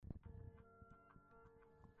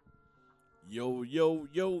Yo, yo,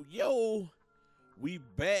 yo, yo. We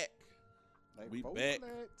back. Like We four back.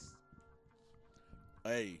 flats.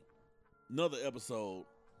 Hey, another episode,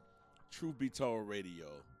 Truth Be Told Radio.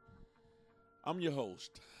 I'm your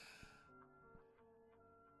host.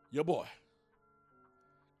 Your boy.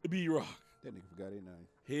 The B-Rock. That nigga forgot his name.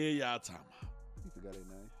 Here y'all talking about. He forgot his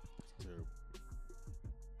name. Terrible.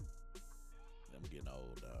 I'm getting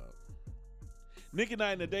old, dog. Nick and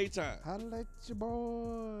I in the daytime. Holla at your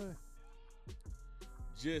boy.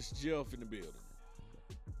 Just Jeff in the building.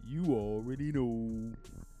 You already know.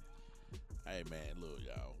 Hey, man, look,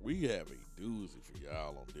 y'all. We have a doozy for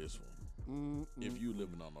y'all on this one. If you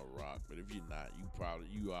living on a rock, but if you're not,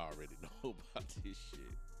 you already know about this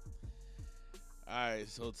shit. All right,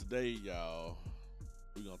 so today, y'all,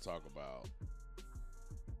 we're going to talk about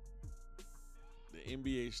the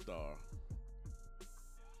NBA star,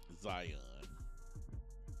 Zion.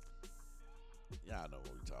 Y'all know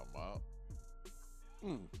what we're talking about.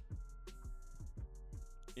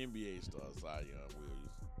 NBA star Zion Williamson.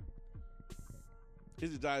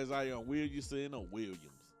 Is it Zion Williamson or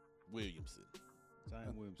Williamson?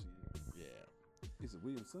 Zion Williamson. Yeah. Is it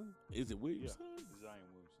Williamson? Is it Williamson? Yeah. Zion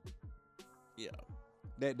Williamson. Yeah.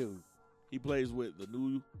 That dude. He plays with the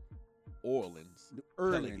New Orleans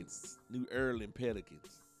Pelicans. New Orleans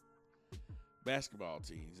Pelicans. Basketball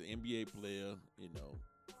team. He's an NBA player, you know.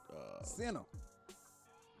 Center.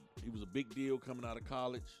 He was a big deal coming out of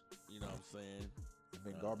college. You know what I'm saying?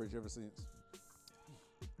 Been garbage ever since.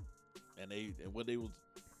 And they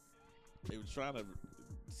were trying to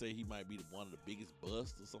say he might be one of the biggest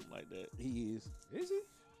busts or something like that. He is. Is he?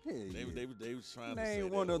 Yeah, They was trying to say name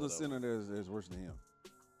that one or other whatever. center that's worse than him.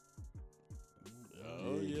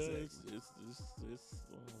 Oh Yeah, yeah, exactly. it's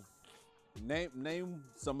Name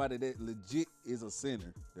somebody that legit is a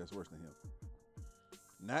center that's worse than him.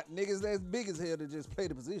 Not niggas that's big as hell to just play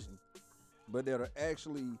the position, but that are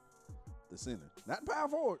actually the center. Not power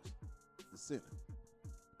forwards, the center.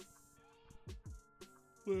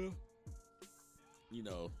 well, you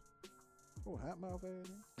know. Oh, hot mouth ass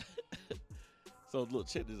nigga. So look,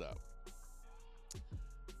 check this out.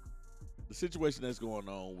 The situation that's going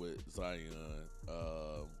on with Zion,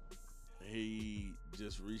 he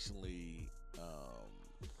just recently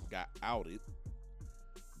got outed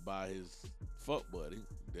by his fuck buddy.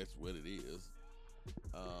 That's what it is.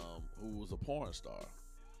 Who was a porn star.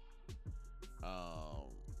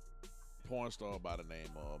 Porn star by the name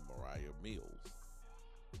of Moriah Mills.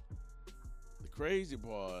 The crazy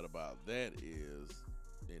part about that is,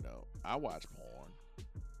 you know, I watch porn.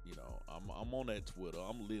 You know, I'm on that Twitter.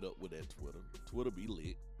 I'm lit up with that Twitter. Twitter be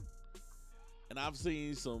lit. And I've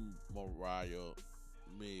seen some Moriah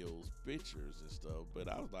Mills pictures and stuff, but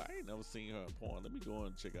I was like, I ain't never seen her in porn. Let me go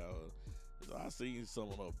and check out her. So I seen some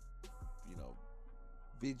of her, you know,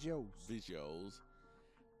 videos.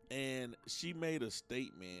 And she made a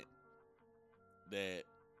statement that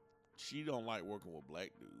she don't like working with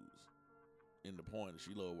black dudes in the porn.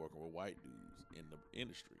 She love working with white dudes in the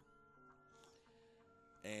industry.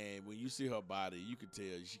 And when you see her body, you can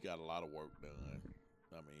tell she got a lot of work done.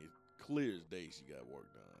 I mean, clear as day she got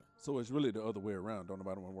work done. So it's really the other way around. Don't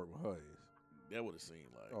nobody want to work with her ass. That would have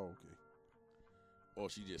seemed like. Oh, okay. Or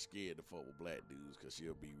she just scared to fuck with black dudes because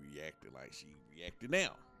she'll be reacting like she reacted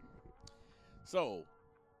now. So,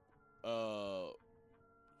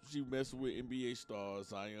 she messed with NBA star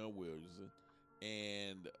Zion Williamson.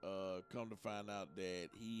 And come to find out that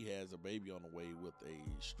he has a baby on the way with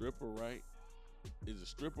a stripper, right? Is it a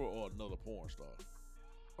stripper or another porn star?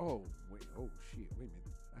 Oh, wait. Oh, shit. Wait a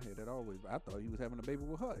minute. I had that always. I thought he was having a baby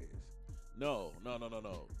with her ass. No.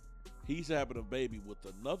 He's having a baby with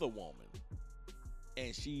another woman.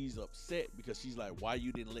 And she's upset because she's like, why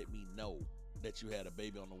you didn't let me know that you had a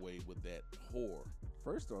baby on the way with that whore?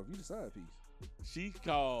 First off, you the side piece. She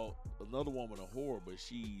called another woman a whore, but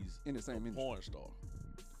she's In the same industry. porn star.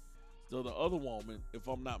 So the other woman, if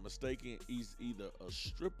I'm not mistaken, is either a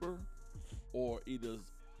stripper or either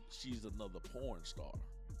she's another porn star.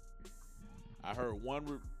 I heard one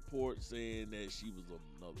report saying that she was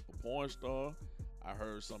a porn star. I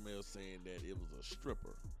heard something else saying that it was a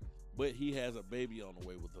stripper. But he has a baby on the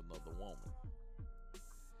way with another woman.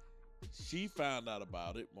 She found out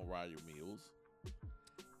about it, Moriah Mills,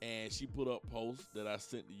 and she put up posts that I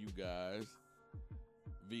sent to you guys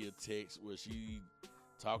via text where she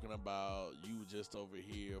talking about you just over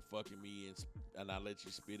here fucking me and I let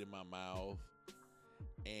you spit in my mouth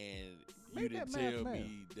and you didn't tell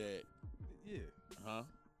me that. Yeah. Huh?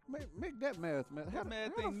 Make that math. How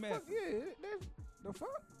math the ain't fuck? math. Yeah, that's the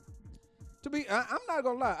fuck. I'm not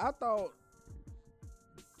gonna lie. I thought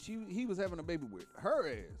he was having a baby with her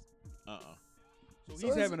ass. So So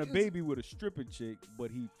he's it's- having a it's- baby with a stripping chick,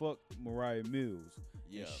 but he fucked Moriah Mills.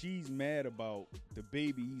 Yeah. And she's mad about the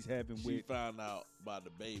baby he's having She with. found out about the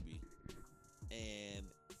baby, and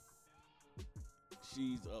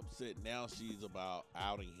she's upset. Now she's about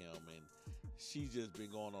outing him, and she's just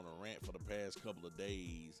been going on a rant for the past couple of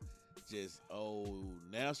days. Just,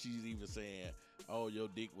 now she's even saying, oh, your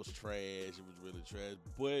dick was trash. It was really trash.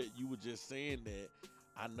 But you were just saying that.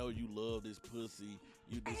 I know you love this pussy.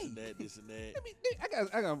 You this and that, this and that.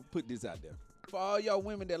 I gotta put this out there for all y'all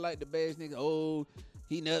women that like the bash nigga. Oh,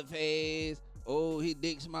 he nut fast. Oh, he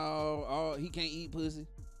dick small. Oh, he can't eat pussy.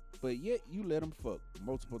 But yet you let him fuck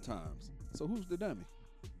multiple times. So who's the dummy?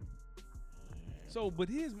 So, but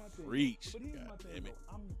here's my thing. Preach. But here's God my thing. damn it.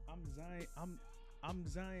 Though. I'm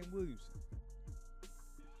Zion Williamson.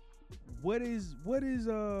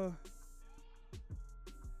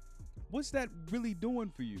 What's that really doing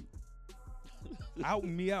for you?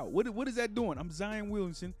 Outing me out. What is that doing? I'm Zion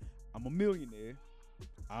Williamson. I'm a millionaire.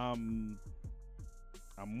 I'm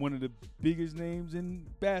one of the biggest names in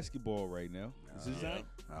basketball right now. This is Zion.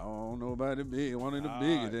 I don't know about the big one of the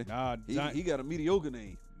biggest. Nah, He got a mediocre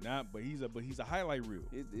name. nah, but he's a highlight reel.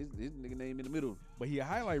 His nigga name in the middle. But he a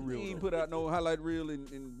highlight reel. He ain't though. put out no highlight reel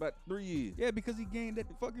in about 3 years. Yeah, because he gained that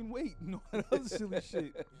fucking weight and all that other silly shit. You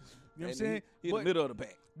know what I'm And saying? He in the middle of the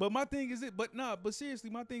pack. But my thing is but seriously,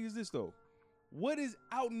 my thing is this though. What is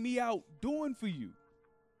outing me out doing for you?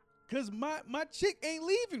 Cause my chick ain't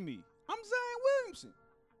leaving me. I'm Zion Williamson.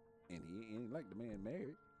 And he ain't like the man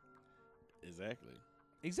married. Exactly.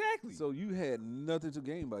 Exactly. So you had nothing to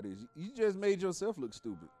gain by this. You just made yourself look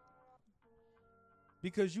stupid.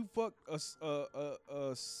 because you fucked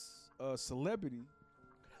a celebrity.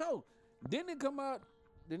 Oh, didn't it come out?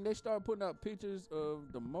 Didn't they start putting out pictures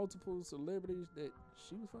of the multiple celebrities that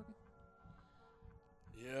she was fucking?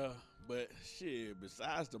 Yeah, but shit,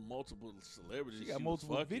 besides the multiple celebrities, She got was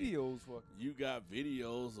multiple fucking, videos fucking. You got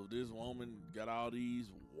videos of this woman got all these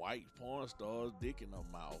white porn stars dick in her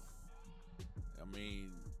mouth. I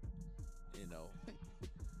mean, you know.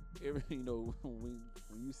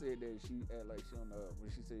 When you said that she act like she don't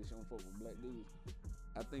when she said she don't fuck with black dudes,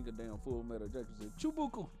 I think a damn Full Metal Jacket said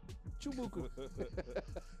Chubuku, Chubuku.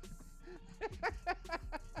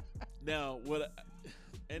 Now what?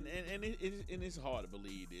 And it's hard to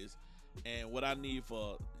believe this. And what I need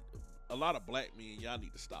for a lot of black men, y'all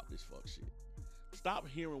need to stop this fuck shit. Stop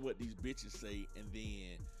hearing what these bitches say and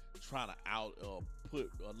then trying to out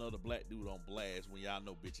put another black dude on blast when y'all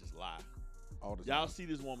know bitches lie. All the Y'all time. see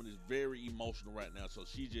this woman is very emotional right now, so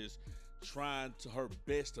she just trying to her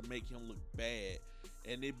best to make him look bad.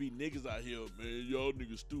 And there be niggas out here, man, y'all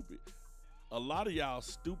niggas stupid. A lot of y'all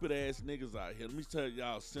stupid ass niggas out here. Let me tell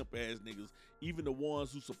y'all simp ass niggas, even the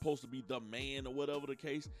ones who supposed to be the man or whatever the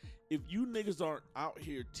case. If you niggas aren't out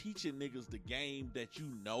here teaching niggas the game that you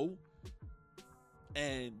know,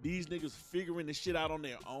 and these niggas figuring this shit out on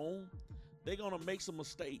their own, they gonna make some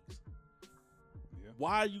mistakes. Yeah.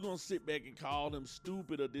 Why are you gonna sit back and call them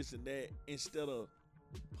stupid or this and that instead of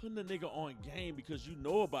putting the nigga on game because you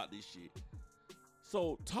know about this shit?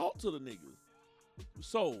 So talk to the niggas.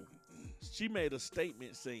 So she made a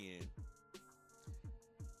statement saying,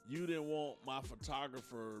 you didn't want my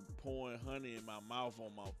photographer pouring honey in my mouth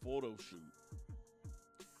on my photo shoot.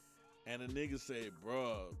 And the nigga said,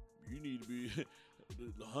 bruh, you need to be...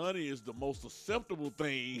 the honey is the most acceptable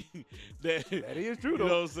thing that is true, you know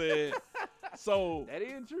what I'm saying? So That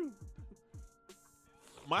is true.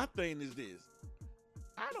 my thing is this.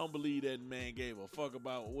 I don't believe that man gave a fuck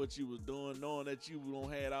about what you was doing, knowing that you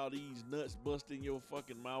don't had all these nuts busting your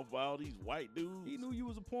fucking mouth by all these white dudes. He knew you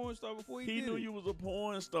was a porn star before he He did knew it. you was a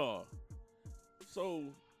porn star. So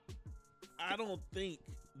I don't think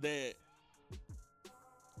that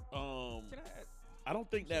I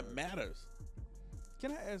don't think that matters.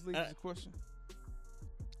 Can I ask ladies a question?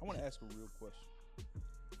 I want to ask a real question.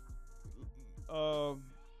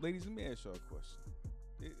 Ladies, let me ask y'all a question.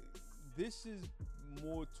 This is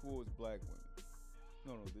more towards black women.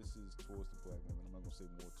 No, this is towards the black women. I'm not going to say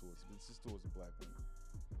more towards, but this is towards the black women.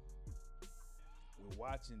 We're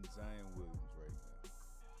watching Zion Williams right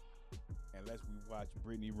now. Unless we watch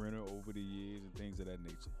Brittany Renner over the years and things of that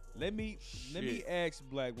nature. Let me ask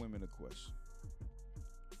black women a question.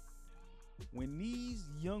 When these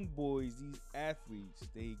young boys, these athletes,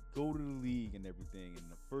 they go to the league and everything, and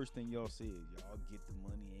the first thing y'all say is, y'all get the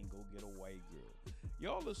money and go get a white girl.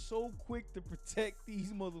 Y'all are so quick to protect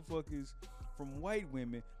these motherfuckers from white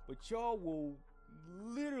women, but y'all will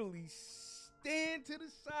literally stand to the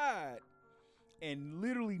side and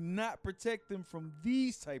literally not protect them from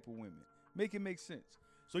these type of women. Make it make sense.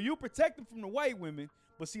 So you protect them from the white women,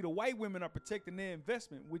 but see, the white women are protecting their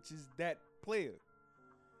investment, which is that player.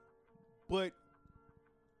 But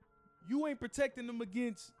you ain't protecting them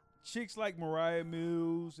against chicks like Moriah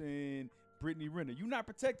Mills and Brittany Renner. You're not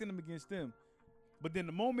protecting them against them. But then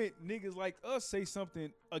the moment niggas like us say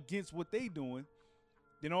something against what they doing,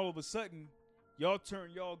 then all of a sudden, y'all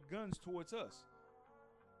turn y'all guns towards us.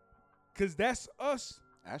 Because that's us.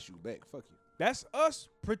 I shoot back. Fuck you. That's us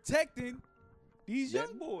protecting these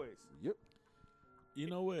young boys. Yep. You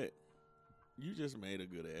know what? You just made a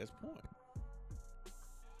good ass point.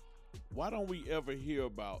 Why don't we ever hear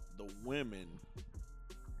about the women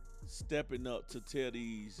stepping up to tell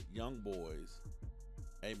these young boys,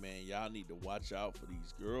 hey man, y'all need to watch out for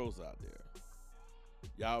these girls out there.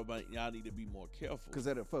 Y'all need to be more careful. Cause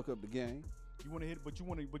that'll fuck up the game. You want to hit, but you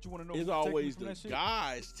want to know. It's always the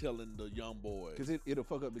guys telling the young boys. Cause it'll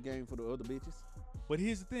fuck up the game for the other bitches. But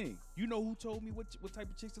here's the thing. You know who told me what type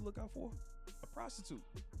of chicks to look out for? A prostitute.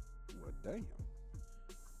 Well, damn.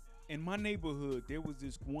 In my neighborhood, there was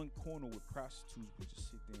this one corner where prostitutes would just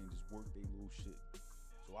sit there and just work their little shit.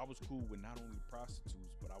 So I was cool with not only the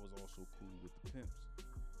prostitutes, but I was also cool with the pimps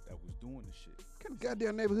that was doing the shit. What kind of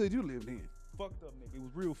goddamn neighborhood you lived in? Fucked up, nigga. It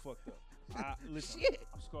was real fucked up. Listen, Shit.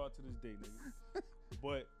 I'm scarred to this day, nigga.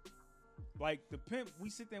 But like the pimp, we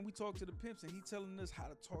sit there and we talk to the pimps, and he telling us how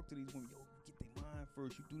to talk to these women. Yo, get their mind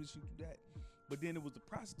first. You do this, you do that. But then it was the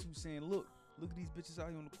prostitute saying, look at these bitches out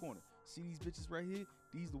here on the corner. See these bitches right here?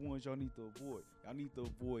 These the ones y'all need to avoid. Y'all need to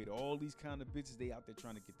avoid all these kind of bitches. They out there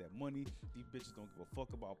trying to get that money. These bitches don't give a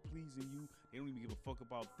fuck about pleasing you. They don't even give a fuck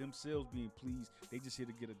about themselves being pleased. They just here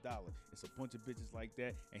to get $1. It's a bunch of bitches like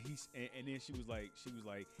that. And and then she was like,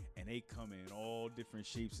 and they come in all different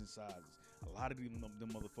shapes and sizes. A lot of them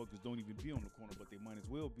motherfuckers don't even be on the corner, but they might as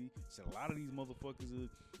well be. Said a lot of these motherfuckers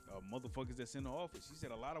are motherfuckers that's in the office. She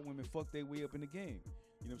said a lot of women fuck their way up in the game.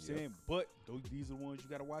 You know what I'm saying? But these are the ones you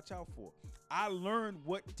got to watch out for. I learned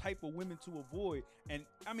what type of women to avoid. And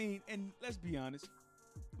I mean, and let's be honest,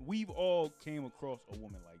 we've all came across a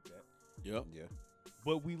woman like that. Yep. Yeah.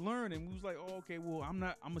 But we learned and we was like, oh, okay, well, I'm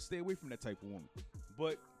going to stay away from that type of woman.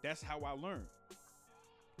 But that's how I learned.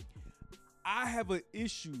 I have an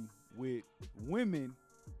issue with women.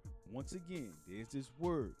 Once again, there's this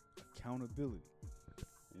word, accountability.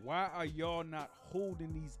 Why are y'all not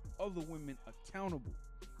holding these other women accountable?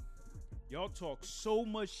 Y'all talk so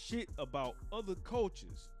much shit about other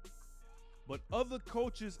cultures, but other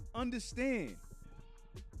cultures understand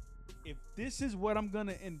if this is what I'm going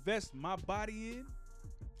to invest my body in,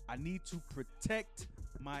 I need to protect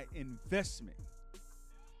my investment.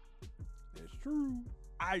 That's true.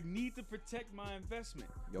 I need to protect my investment.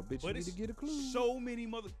 Yo, bitch, But need to get a clue. It's so many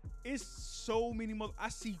mother. I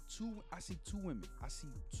see two women. I see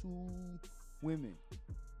 2 women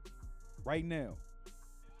right now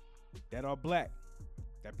that are black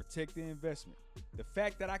that protect their investment. The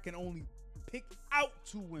fact that I can only pick out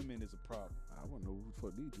 2 women is a problem. I want to know who the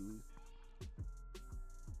fuck these 2 is.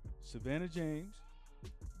 Savannah James.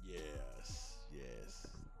 Yes.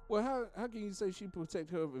 Well, how can you say she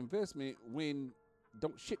protect her investment when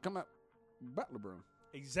don't shit come out about LeBron?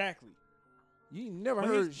 Exactly. You ain't never But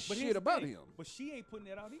heard here's the shit about thing. him. But she ain't putting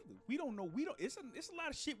that out either. We don't know. It's a lot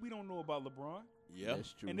of shit we don't know about LeBron. Yeah.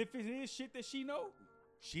 That's true. And if it is shit that she know,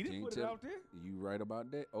 she didn't Can't put it tell- out there. You right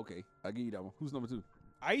about that? Okay, I give you that one. Who's number 2?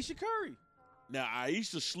 Aisha Curry. Now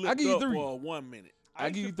Aisha I slipped give you up 3. for 1 minute. I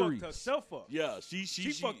give you Aisha 3. fucked herself up. Yeah, she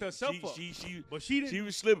fucked herself up. But she didn't. She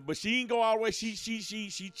was slipping, but she didn't go all the way.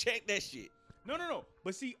 She checked that shit. No.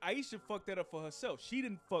 But see, Aisha fucked that up for herself. She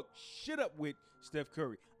didn't fuck shit up with Steph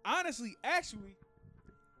Curry. Honestly, actually,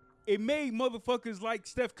 it made motherfuckers like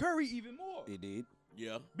Steph Curry even more. It did.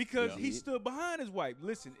 Yeah. Because Yeah. he stood behind his wife.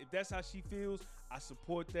 Listen, if that's how she feels, I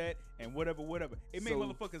support that and whatever. It made So-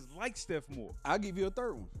 motherfuckers like Steph more. I'll give you a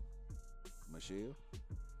 3rd one. Michelle.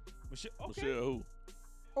 Okay. Michelle who?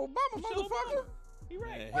 Obama, Michelle motherfucker. Obama. He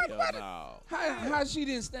right. Man, hell no. How she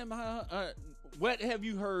didn't stand behind her? What have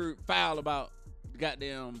you heard foul about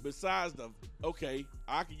goddamn? Besides okay,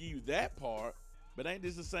 I can give you that part, but ain't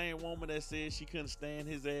this the same woman that said she couldn't stand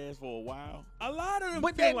his ass for a while? A lot of them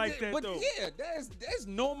But feel like that, but though. yeah, that's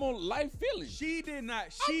normal life feelings. She did not.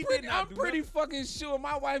 I'm pretty fucking sure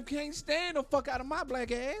my wife can't stand the fuck out of my black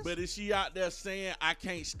ass. But is she out there saying I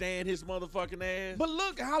can't stand his motherfucking ass? But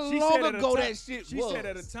look how She long said at a ago time- that shit She was. said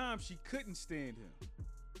at a time she couldn't stand him.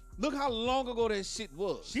 Look how long ago that shit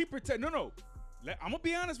was. She no. I'm gonna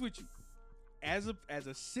be honest with you. As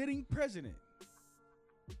a sitting president,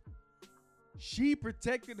 she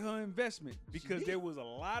protected her investment because there was a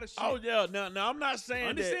lot of shit. Oh yeah, no, I'm not saying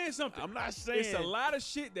Understand that. something. I'm not saying It's a lot of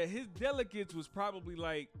shit that his delegates was probably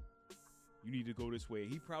like, you need to go this way.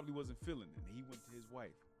 He probably wasn't feeling it. He went to his wife.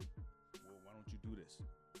 Well, why don't you do this?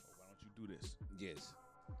 Or why don't you do this? Yes.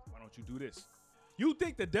 Why don't you do this? You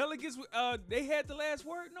think the delegates, they had the last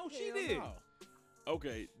word? No, she Hell did. no.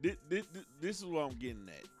 Okay, this is what I'm getting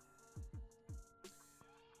at.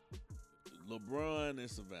 LeBron and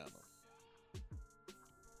Savannah.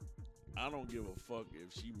 I don't give a fuck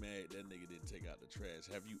if she mad that nigga didn't take out the trash.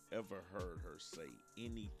 Have you ever heard her say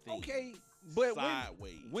anything? Okay, but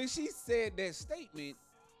sideways? when she said that statement,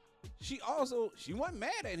 she wasn't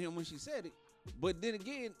mad at him when she said it. But then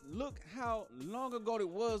again, look how long ago it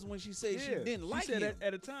was when she said she didn't like said him.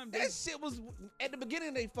 At a time. That shit was at the beginning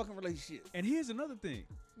of their fucking relationship. And here's another thing.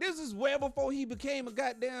 This is well before he became a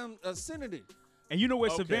goddamn senator. And you know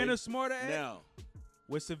where Okay, Savannah's smarter at? Now,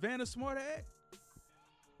 Where Savannah's smarter at?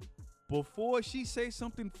 Before she say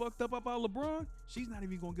something fucked up about LeBron, she's not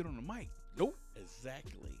even gonna get on the mic. Nope.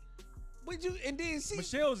 exactly. But you and then see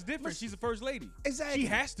Michelle's different. She's the first lady. Exactly. She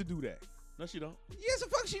has to do that. No, she don't. Yes, the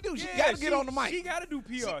fuck she do. She Yeah, got to get on the mic. She got to do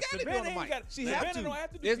PR. She gotta be on the mic. She Savannah have to. don't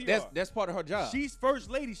have to do PR. That's part of her job. She's first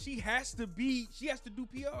lady. She has to do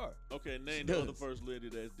PR. Okay, name She the other does. first lady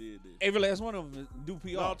that did this. Every last one of them do PR.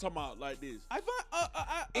 No, I'm talking about like this.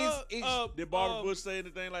 Did Barbara Bush say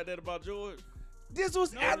anything like that about George? This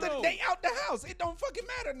was after no. they out the house. It don't fucking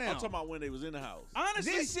matter now. I'm talking about when they was in the house.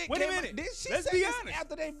 Honestly, This shit wait a came out- minute. this shit Let's said be this honest.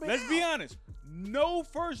 after they been Let's be out. honest. No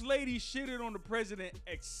first lady shitted on the president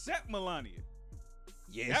except Melania.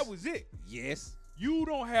 Yes. That was it. Yes. You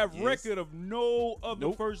don't have Yes. record of no other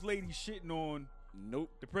Nope. first lady shitting on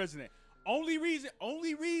Nope. the president. Only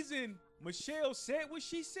reason Michelle said what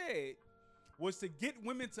she said was to get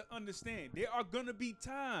women to understand there are gonna be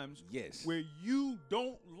times Yes. where you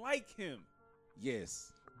don't like him,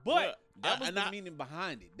 Yes. but That was and the I- meaning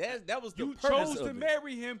behind it. That was the you purpose chose of to it.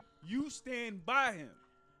 marry him. You stand by him.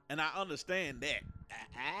 And I understand that.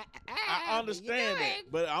 I understand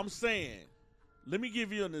that. But I'm saying, let me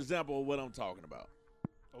give you an example of what I'm talking about.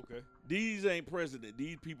 Okay. These ain't president.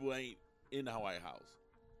 These people ain't in the White House.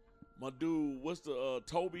 My dude, what's the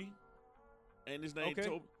Toby? Ain't his name Okay.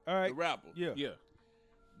 Toby? All right. The rapper. Yeah. Yeah.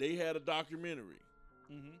 They had a documentary,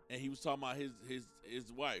 Mm-hmm. and he was talking about his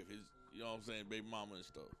wife, his you know what I'm saying, baby mama and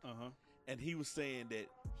stuff. Uh-huh. And he was saying that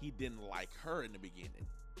he didn't like her in the beginning.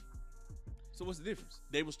 So what's the difference?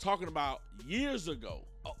 They was talking about years ago.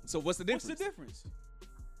 Oh, so what's the What's difference? the difference?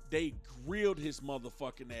 They grilled his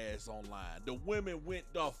motherfucking ass online. The women went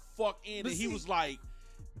the fuck in, But and he see- was like,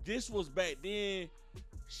 "This was back then."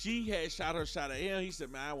 She had shot her shot at him. He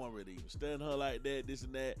said, "Man, I wasn't really even studying her like that. This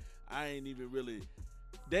and that. I ain't even really."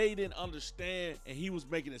 They didn't understand, and he was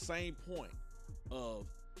making the same point of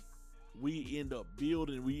we end up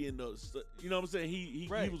building, we end up, you know what I'm saying? He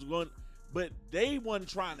Right. was going, but they wasn't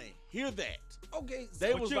trying to hear that. Okay.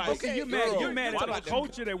 They But was you- like, but see, you're mad. girl, You're mad why at the don't you-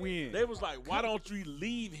 culture that we in. They was like, why don't you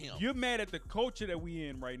leave him? You're mad at the culture that we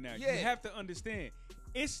in right now. Yeah. You have to understand,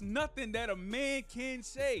 it's nothing that a man can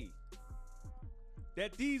say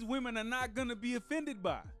that these women are not gonna be offended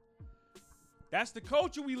by. That's the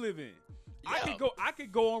culture we live in. I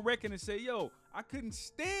could go on record and say, yo, I couldn't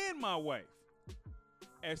stand my wife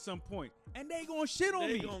at some point, and they gonna shit on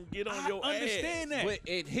They me. gonna get on I your understand ass. that.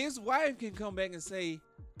 But his wife can come back and say,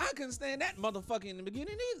 I couldn't stand that motherfucker in the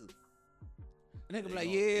beginning either. And they can be like,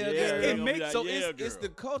 gonna- yeah, yeah, this- they it gonna makes be like, so yeah, it's the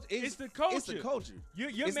girl. culture. It's the culture. It's the culture. You're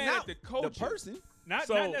It's mad not at the culture, the person not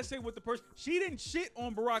So- necessarily with the person. She didn't shit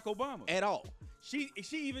on Barack Obama. at all. She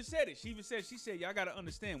even said it. She said, y'all got to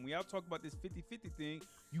understand, when y'all talk about this 50-50 thing,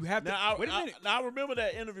 you have to, Now, wait a minute. I remember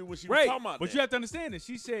that interview when she was Right, talking about but that. you have to understand that.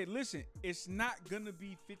 She said, listen, it's not going to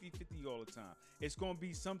be 50-50 all the time. It's going to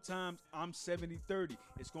be sometimes I'm 70-30.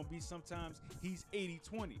 It's going to be sometimes he's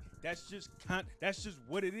 80-20. That's just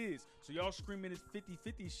what it is. So y'all screaming this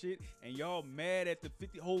 50-50 shit and y'all mad at the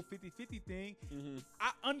whole 50-50 thing. Mm-hmm.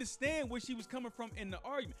 I understand where she was coming from in the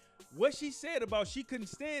argument. What she said about she couldn't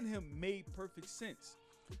stand him made perfect sense.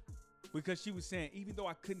 Because she was saying, even though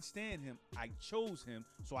I couldn't stand him, I chose him,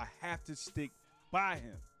 so I have to stick by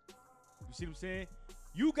him. You see what I'm saying?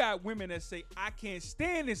 You got women that say, I can't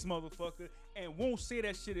stand this motherfucker, and won't say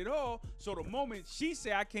that shit at all. So the moment she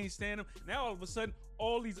say I can't stand him, now all of a sudden,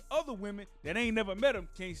 all these other women that ain't never met him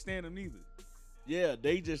can't stand him neither. Yeah,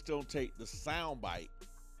 they just don't take the sound bite.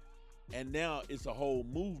 And now it's a whole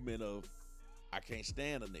movement of, I can't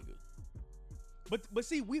stand a nigga. But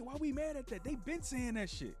see, why we mad at that? They been saying that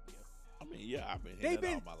shit. I mean, yeah, I've been They hearing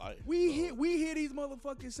been that all my life. we so. hear these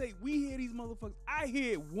motherfuckers say, I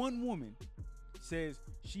hear one woman says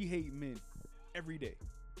she hate men every day.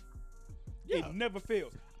 Yeah. It never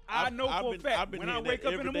fails. I know I've for been- a fact I've been when I hearing wake that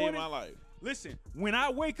up in every the day morning. of my life. Listen, when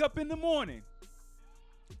I wake up in the morning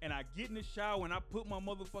and I get in the shower and I put my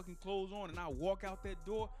motherfucking clothes on and I walk out that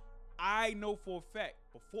door, I know for a fact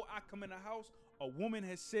before I come in the house, a woman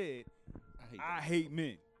has said, I hate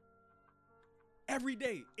men. Every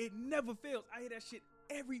day. It never fails. I hear that shit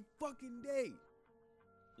every fucking day.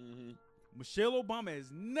 Mm-hmm. Michelle Obama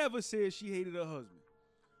has never said she hated her husband.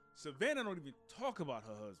 Savannah don't even talk about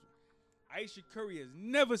her husband. Aisha Curry has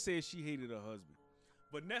never said she hated her husband.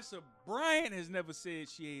 Vanessa Bryant has never said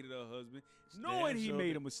she hated her husband, knowing he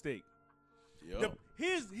made a mistake. Yep.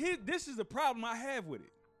 This is the problem I have with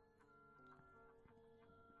it.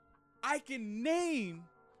 I can name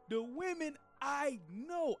the women I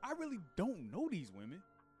know. I really don't know these women.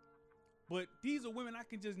 But these are women I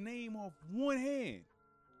can just name off one hand.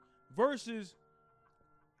 Versus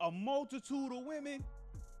a multitude of women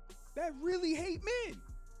that really hate men.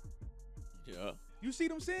 Yeah. You see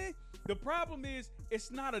what I'm saying? The problem is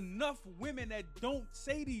it's not enough women that don't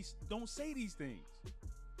say these things.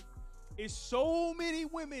 It's so many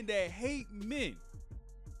women that hate men.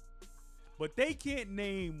 But they can't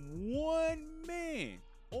name one man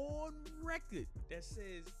on record that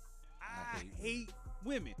says, I hate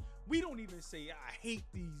women. We don't even say, I hate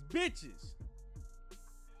these bitches.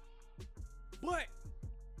 But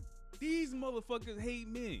these motherfuckers hate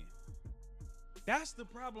men. That's the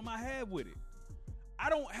problem I have with it. I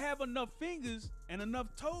don't have enough fingers and enough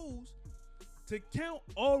toes to count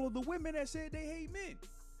all of the women that said they hate men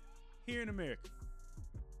here in America.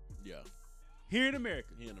 Yeah. Here in America.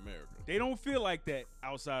 Here in America. They don't feel like that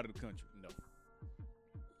outside of the country. No.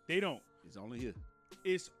 They don't. It's only here.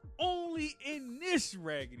 It's only in this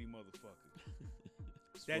raggedy motherfucker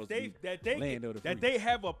that they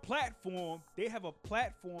have a platform. They have a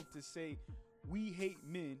platform to say we hate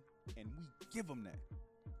men, and we give them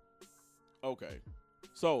that. Okay.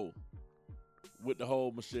 So, with the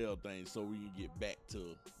whole Michelle thing, so we can get back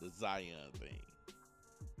to the Zion thing.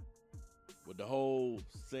 With the whole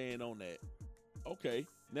saying on that, okay,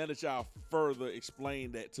 now that y'all further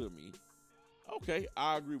explained that to me, okay,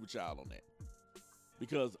 I agree with y'all on that.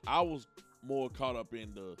 Because I was more caught up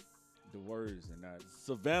in the words and not.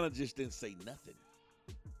 Savannah just didn't say nothing.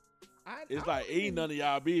 It's like, ain't none of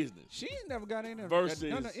y'all business. She's never got in versus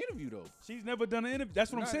done an interview though. She's never done an interview.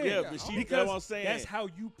 That's what I'm saying. Yeah, but that's what I'm saying. That's how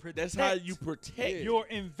you protect. That's how you protect your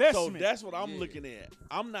investment. So that's what I'm looking at.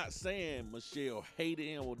 I'm not saying Michelle hated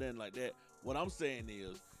him or nothing like that. What I'm saying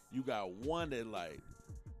is, you got one that like,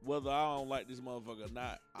 whether I don't like this motherfucker or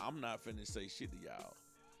not, I'm not finna say shit to y'all.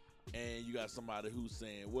 And you got somebody who's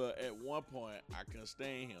saying, well, at one point I couldn't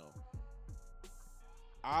stand him.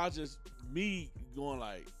 Me going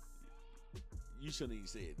like, you shouldn't even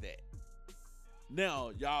said that.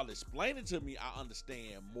 Now, y'all explain it to me, I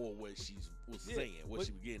understand more what she was saying, what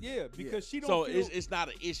she was getting. Yeah, because she don't so feel... it's not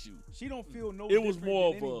an issue. She don't feel no it was different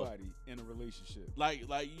more than of anybody in a relationship. Like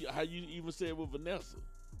how you even said with Vanessa.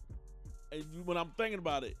 And when I'm thinking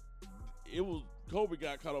about it, it was Kobe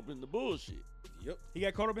got caught up in the bullshit. Yep. He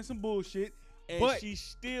got caught up in some bullshit. And but she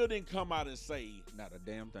still didn't come out and say not a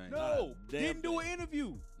damn thing. No, didn't do an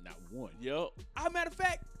interview. Not one. Yep. As a matter of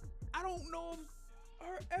fact, I don't know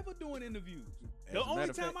her ever doing interviews. The only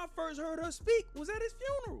time I first heard her speak was at his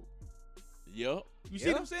funeral. Yep. You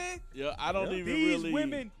see what I'm saying? Yeah, I don't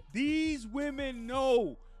even These women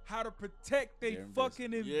know how to protect their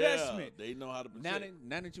fucking investment. Yeah, they know how to protect.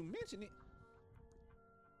 Now that you mention it,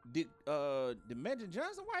 did Magic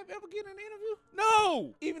Johnson wife ever get an interview?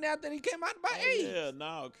 No. Even after he came out by age. Yeah,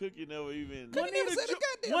 no, Cookie never even.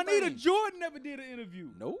 Juanita Jordan never did an interview.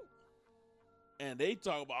 No. And they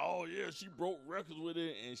talk about, oh yeah, she broke records with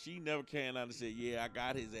it, and she never came out and said, yeah, I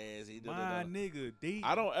got his ass. My nigga,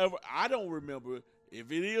 I don't remember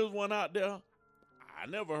if it is one out there. I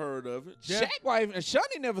never heard of it. Shaq wife and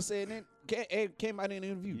Shawty never said that. Came out in an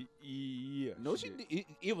interview. Yeah. No, she did.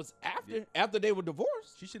 It was after they were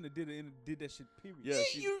divorced. She shouldn't have did that shit. Period. Yeah,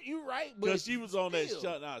 you right. Because she was on that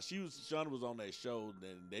show. Nah, Shawty was on that show,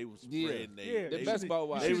 and they was spreading. The basketball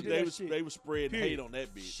wife. They was spreading hate on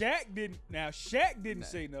that bitch. Shaq didn't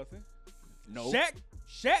say nothing. No.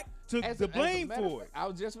 Shaq took the blame for it. I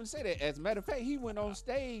was just going to say that. As a matter of fact, he went on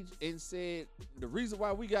stage and said the reason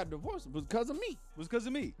why we got divorced was because of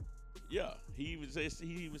me. Yeah, he even said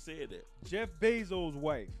that. Jeff Bezos'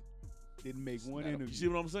 wife didn't make one interview. You see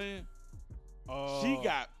what I'm saying? She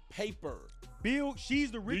got paper.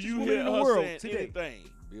 She's the richest woman in the world today. Anything?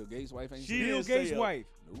 Bill Gates' wife ain't Bill Gates' wife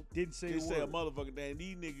didn't say a motherfucking thing.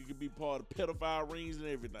 These niggas could be part of pedophile rings and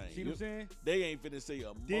everything. See what I'm saying? They ain't finna say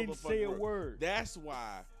a didn't motherfucking say a word. That's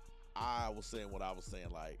why I was saying what I was saying.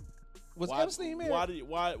 Like, was Epstein married?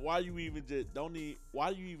 Why you even just don't need?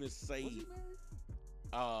 Why do you even say? Was he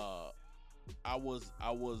married?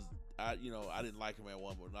 I didn't like him at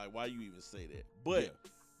one point. Like, why you even say that? But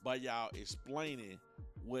by y'all explaining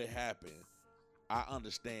what happened, I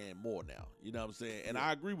understand more now. You know what I'm saying? And Yeah.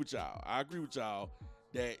 I agree with y'all. I agree with y'all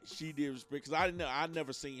that she did respect, because I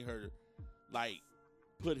never seen her like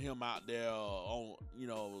put him out there on, you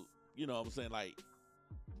know what I'm saying, like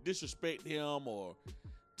disrespect him or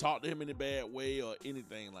talk to him in a bad way or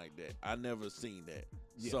anything like that. I never seen that.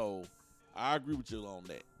 Yeah. So I agree with you on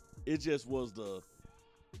that. It just was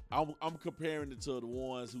I'm comparing it to the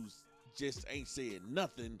ones who just ain't said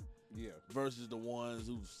nothing Yeah. versus the ones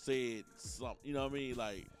who said something. You know what I mean?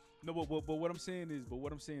 Like, No, but what I'm saying is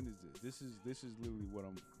this. This is literally what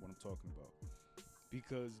I'm talking about.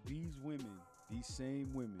 Because these women, these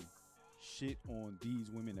same women, shit on these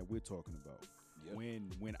women that we're talking about. Yep.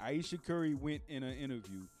 When Aisha Curry went in an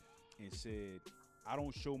interview and said, "I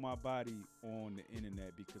don't show my body on the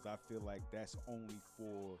internet because I feel like that's only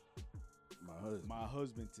for my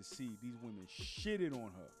husband to see," these women shitted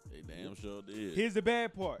on her. they damn sure did. Here's the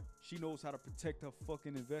bad part. She knows how to protect her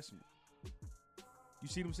fucking investment. You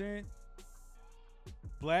see what I'm saying?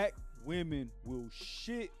 Black women will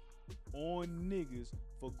shit on niggas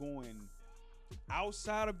for going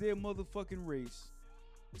outside of their motherfucking race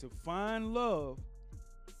to find love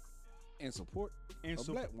And support and a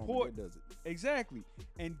black woman support. that does it. Exactly.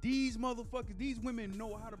 And these motherfuckers, these women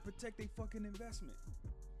know how to protect their fucking investment.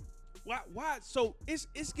 Why? So it's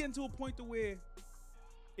getting to a point to where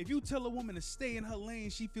if you tell a woman to stay in her lane,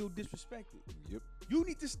 she feel disrespected. Yep. You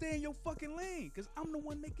need to stay in your fucking lane because I'm the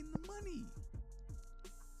one making the money.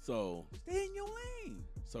 So Stay in your lane.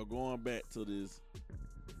 So going back to this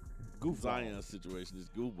Zion situation, this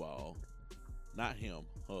goofball, not him,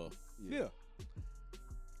 her. Yeah.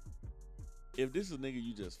 If this is a nigga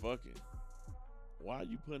you just fucking, why are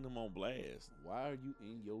you putting him on blast? Why are you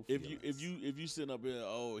in your If feelings? you sitting up here,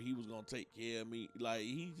 oh, he was gonna take care of me, like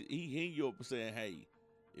he hit you up saying, hey,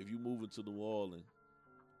 if you move into New Orleans,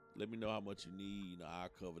 let me know how much you need. You know, I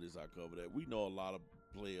cover this, I cover that. We know a lot of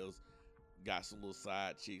players got some little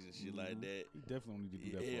side chicks and shit like that. You definitely need to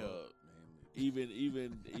do that. Yeah. For her.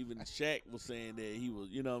 Even Shaq was saying that he was,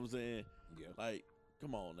 you know what I'm saying? Yeah. Like,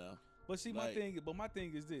 come on now. But see, Like- my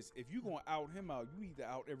thing is this: if you gonna out him out, you need to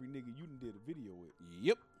out every nigga you done did a video with.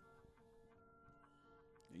 Yep.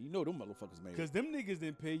 And you know them motherfuckers made Because them niggas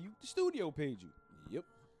didn't pay you. The studio paid you. Yep.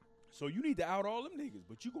 So you need to out all them niggas.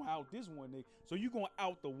 But you gonna out this one nigga. So you gonna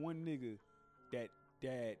out the one nigga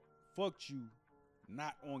that fucked you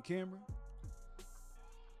not on camera.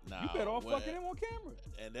 Nah, You better off well, fucking him on camera.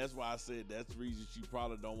 And that's why I said that's the reason she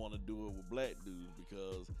probably don't want to do it with black dudes,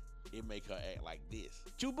 because it make her act like this.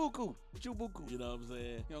 Chubuku. You know what I'm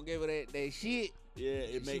saying? You don't give her that shit. Yeah,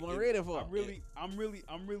 it She make wasn't it, ready for.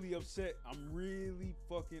 I'm really upset. I'm really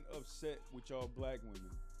fucking upset with y'all black women.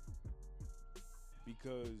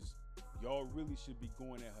 Because y'all really should be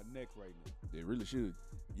going at her neck right now. They really should.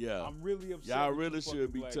 Yeah. I'm really upset. Y'all with you really fucking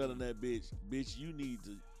should be black telling women. that bitch, you need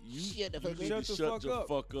to Shut the fuck need up. to Shut the shut fuck your up.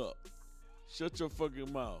 fuck up. Shut your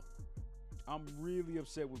fucking mouth. I'm really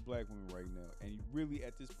upset with black women right now. And really,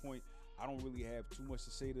 at this point, I don't really have too much to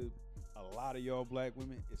say to a lot of y'all black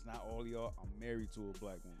women. It's not all y'all. I'm married to a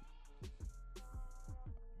black woman.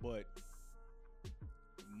 But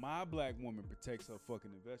my black woman protects her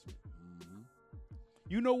fucking investment. Mm-hmm.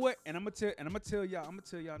 You know what? And I'm gonna tell y'all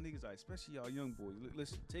niggas, especially y'all young boys.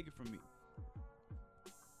 Listen, take it from me.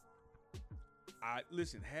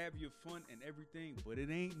 Listen, have your fun and everything, but it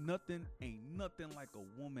ain't nothing like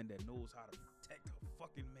a woman that knows how to protect her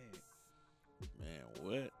fucking man. Man,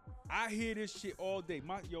 what? I hear this shit all day.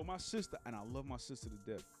 My sister, and I love my sister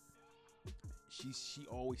to death. She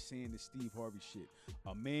always saying this Steve Harvey shit.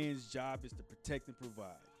 A man's job is to protect and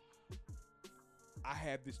provide. I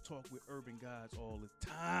have this talk with urban guys all the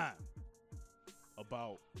time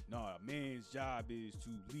about, a man's job is to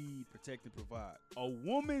lead, protect, and provide. A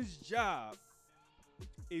woman's job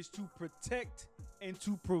is to protect and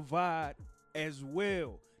to provide as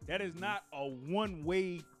well. That is not a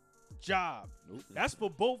one-way job. Nope. That's for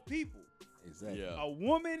both people. Exactly. Yeah. A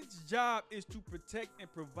woman's job is to protect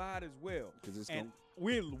and provide as well. 'Cause it's And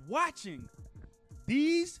we're watching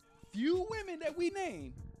these few women that we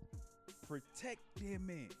name protect their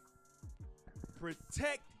man.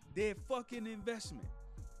 Protect their fucking investment.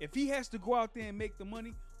 If he has to go out there and make the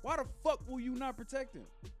money, why the fuck will you not protect him?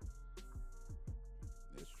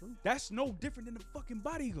 That's true. That's no different than a fucking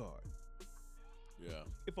bodyguard. Yeah.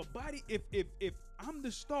 If I'm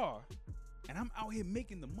the star and I'm out here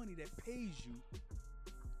making the money that pays you,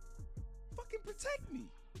 fucking protect me.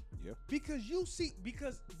 Yeah. Because you see,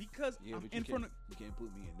 because Yeah, I'm but in front of. you can't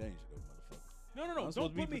put me in danger though, motherfucker. No. I'm Don't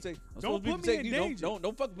supposed to be put me. protect- I'm Don't supposed to be put me in protecting you. danger.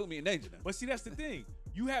 Don't fucking put me in danger now. But see, that's the thing.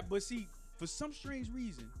 But see, for some strange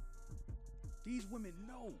reason, these women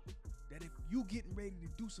know that if you getting ready to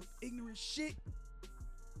do some ignorant shit,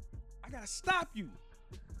 gotta stop you.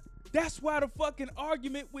 That's why the fucking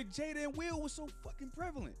argument with Jada and Will was so fucking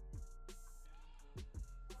prevalent.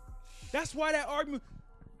 That's why that argument.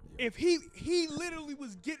 If he literally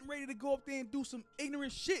was getting ready to go up there and do some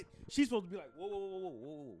ignorant shit, she's supposed to be like, whoa,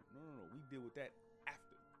 no, we deal with that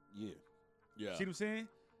after. Yeah. Yeah. See what I'm saying?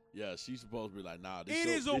 Yeah, she's supposed to be like, nah,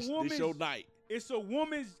 This your night. It's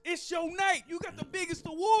your night. You got the biggest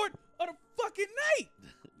award of the fucking night.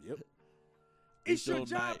 Yep. It's your your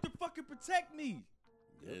job night. to fucking protect me.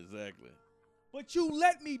 Yep. Exactly. But you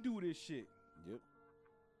let me do this shit. Yep.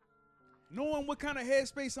 Knowing what kind of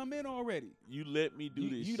headspace I'm in already. You let me do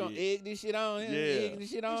this shit. You don't egg this shit on. Yeah. Egg this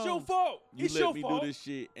shit on. It's your fault. You It's let your me fault. do this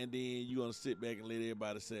shit, and then you gonna sit back and let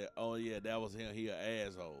everybody say, "Oh yeah, that was him. He an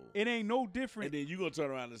asshole." It ain't no different. And then you gonna turn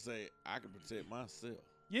around and say, "I can protect myself."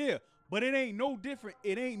 Yeah, but it ain't no different.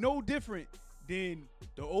 It ain't no different than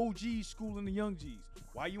the OGs schooling the young G's.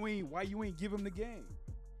 Why you ain't give him the game?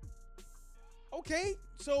 Okay,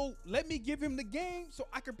 so let me give him the game so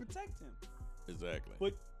I can protect him. Exactly.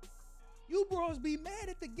 But you bros be mad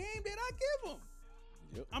at the game that I give him.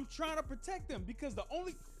 Yep. I'm trying to protect them because the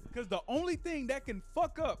only thing that can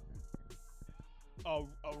fuck up a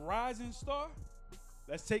rising star,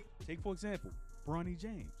 let's take for example, Bronny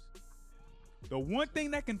James. The one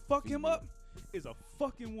thing that can fuck him up is a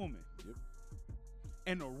fucking woman. Yep.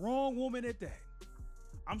 And the wrong woman at that.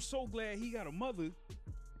 I'm so glad he got a mother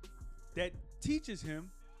that teaches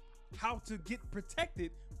him how to get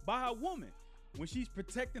protected by a woman when she's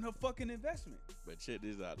protecting her fucking investment. But check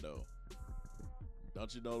this out though.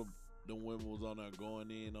 Don't you know the women was on there going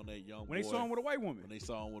in on that young boy When they saw him with a white woman. when they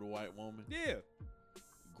saw him with a white woman? Yeah.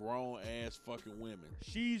 Grown ass fucking women.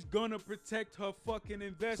 She's gonna protect her fucking So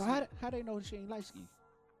investment. how they know she ain't light skinned?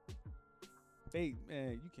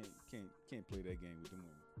 Man, you can't play that game with them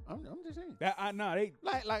women. I'm just saying. They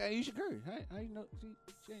Like Aisha Curry. How you know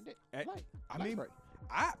she ain't that light? I mean,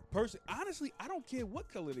 honestly, I don't care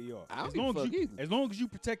what color they are. I don't as give a long fuck as you, either. as long as you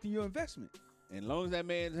protecting your investment. As long as that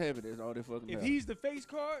man's happy, that's all they fucking If matter. he's the face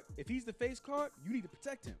card, you need to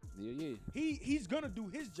protect him. Yeah. He's gonna do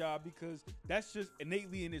his job because that's just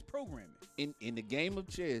innately in his programming. In the game of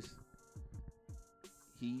chess,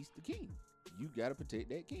 he's the king. You gotta protect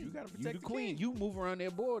that king. You gotta the protect the queen. king. You move around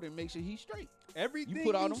that board and make sure he's straight. Everything You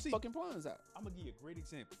put all them see, fucking pawns out. I'm gonna give you a great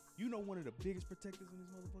example. You know one of the biggest protectors on this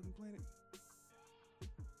motherfucking planet?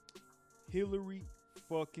 Hillary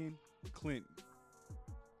fucking Clinton.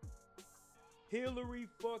 Hillary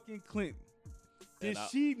fucking Clinton. Did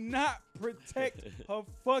she not protect her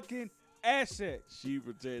fucking assets? She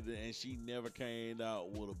protected and she never came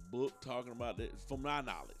out with a book talking about that from my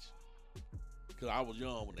knowledge. Cause I was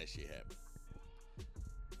young when that shit happened.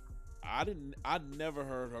 I never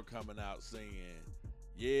heard her coming out saying,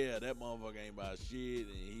 yeah, that motherfucker ain't about shit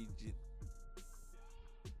and he just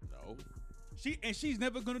no. She's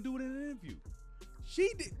never gonna do it in an interview.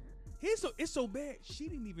 She did. It's so bad. She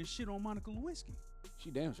didn't even shit on Monica Lewinsky. She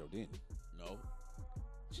damn sure didn't. No.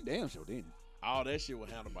 She damn sure didn't. All that shit was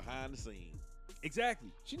handled behind the scenes. Exactly.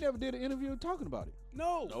 She never did an interview talking about it.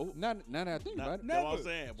 No. Nope. Now that I think about it. That's what I'm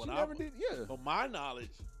saying. She never did. Yeah. From my knowledge,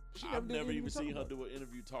 She I've never did never an even interview seen her talking do an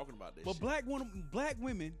interview talking about that But shit. black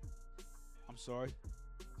women, I'm sorry,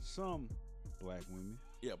 some black women,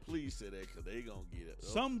 Yeah, please say that because they gonna get it.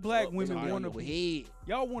 some black up women high. want to Go be, ahead.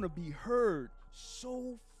 y'all want to be heard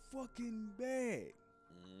so fucking bad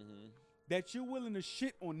Mm-hmm. that you're willing to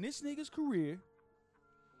shit on this nigga's career.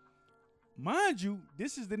 Mind you,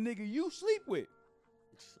 this is the nigga you sleep with.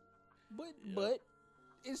 But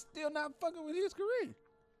it's still not fucking with his career.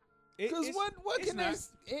 Because It's- what it's can not.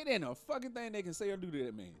 It ain't a fucking thing they can say or do to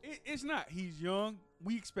that man. It's not. He's young.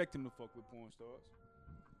 We expect him to fuck with porn stars.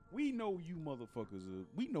 We know you motherfuckers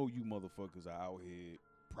are out here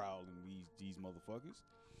prowling these motherfuckers.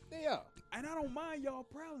 They are. And I don't mind y'all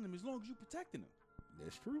prowling them as long as you protecting them.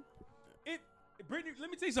 That's true. Brittany, let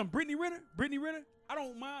me tell you something. Brittany Renner, I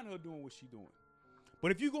don't mind her doing what she doing. But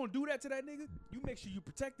if you gonna do that to that nigga, you make sure you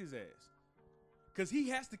protect his ass. Cause he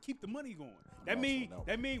has to keep the money going. That mean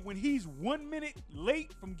when he's 1 minute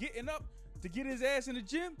late from getting up to get his ass in the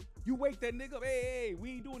gym, you wake that nigga up. Hey,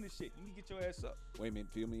 we ain't doing this shit. You need to get your ass up. Wait a minute,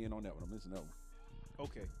 fill me in on that one. I'm missing that one.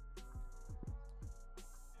 Okay.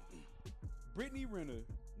 Brittany Renner,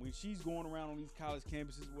 when she's going around on these college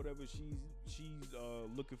campuses, whatever, she's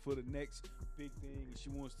looking for the next big thing, and she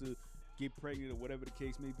wants to get pregnant or whatever the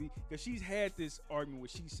case may be. Because she's had this argument where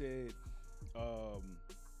she said,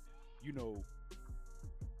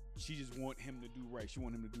 she just want him to do right. She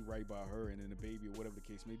want him to do right by her and then the baby or whatever the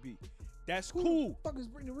case may be. That's cool. Who the fuck is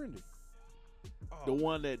Brittany Renner? The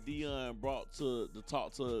one that Dion brought to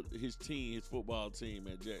talk to his team, his football team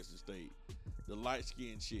at Jackson State. The light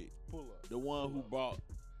skinned chick. Pull up. The one who brought.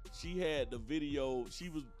 She had the video. She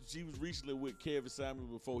was recently with Kevin Samuels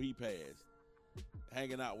before he passed,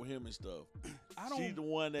 hanging out with him and stuff. She's the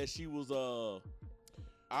one that she was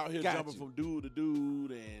out here jumping from dude to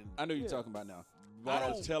dude, and I know you're talking about now.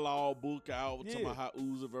 brought a tell-all book out talking about how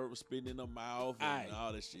Uzi Vert was spitting in her mouth and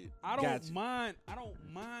all that shit. I don't mind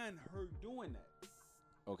her doing that.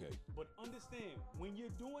 Okay. But understand, when you're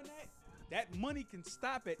doing that, that money can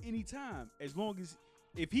stop at any time. As long as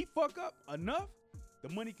if he fuck up enough, the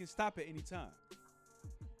money can stop at any time.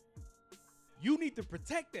 You need to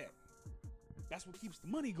protect that. That's what keeps the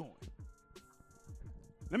money going.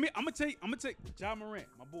 I'm gonna tell you, John Morant,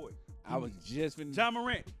 my boy. I was just finna. John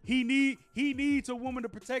Morant, he needs a woman to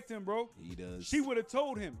protect him, bro. He does. She would have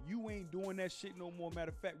told him, you ain't doing that shit no more.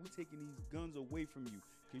 Matter of fact, we taking these guns away from you.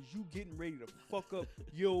 Cause you getting ready to fuck up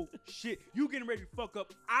your shit. You getting ready to fuck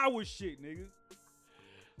up our shit, nigga.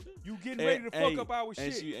 You getting ready to fuck up our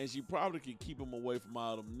shit. And she probably can keep him away from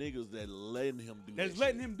all them niggas that letting him do that shit. That's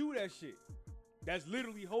letting him do that shit. That's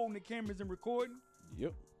literally holding the cameras and recording.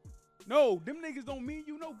 Yep. No, them niggas don't mean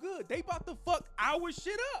you no good. They about to fuck our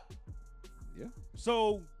shit up. Yeah.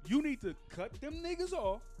 So you need to cut them niggas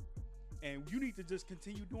off, and you need to just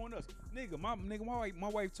continue doing us. My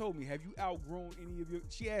wife told me, have you outgrown any of your?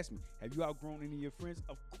 She asked me, have you outgrown any of your friends?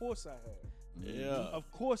 Of course I have. Yeah. Of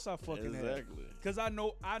course I fucking have. Exactly. Because I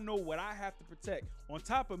know what I have to protect. On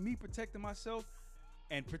top of me protecting myself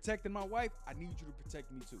and protecting my wife, I need you to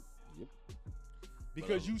protect me too. Yep.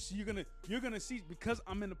 Because you're gonna see, because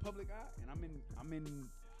I'm in the public eye and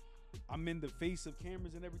I'm in the face of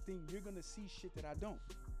cameras and everything, you're gonna see shit that I don't.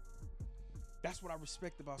 That's what I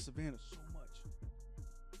respect about Savannah so much.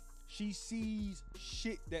 She sees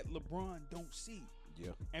shit that LeBron don't see.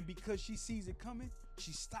 Yeah. And because she sees it coming,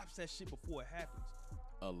 she stops that shit before it happens.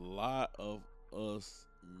 A lot of us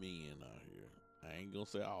men out here, I ain't gonna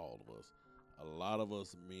say all of us, a lot of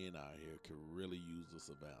us men out here could really use the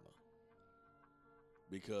Savannah.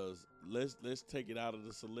 Because let's take it out of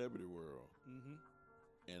the celebrity world. Mm-hmm.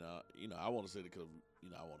 And I want to say that because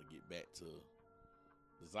I want to get back to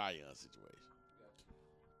the Zion situation. Gotcha.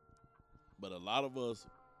 But a lot of us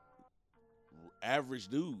average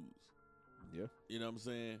dudes. Yeah. You know what I'm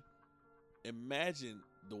saying? Imagine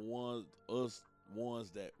the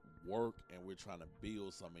ones that work and we're trying to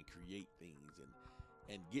build something, create things,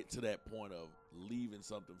 and get to that point of leaving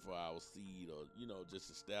something for our seed, or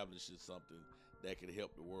just establishing something that could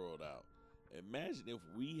help the world out. Imagine if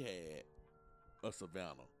we had a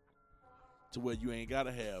Savannah to where you ain't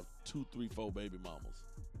gotta have 2, 3, 4 baby mamas.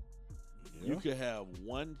 Yeah. You could have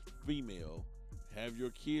one female, have your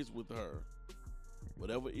kids with her.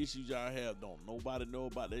 Whatever issues y'all have, don't nobody know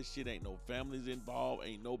about that shit. Ain't no families involved.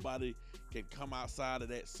 Ain't nobody can come outside of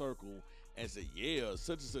that circle and say, yeah,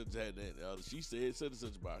 such and such had that. She said such and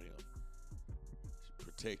such about him.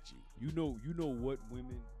 Protect you. You know what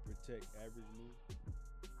women protect average men?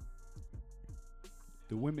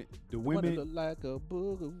 The women look like a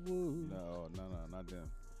book of wood. No, not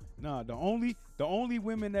them. Nah, the only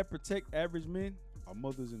women that protect average men are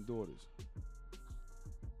mothers and daughters.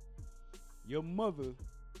 Your mother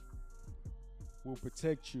will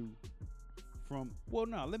protect you from. Well,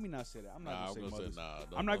 let me not say that. I'm not gonna say mothers.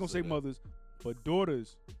 I'm not gonna say mothers, but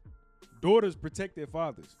daughters protect their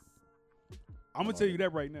fathers. I'm gonna tell you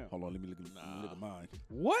that right now. Hold on, let me look at mine.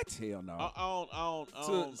 What? Hell no.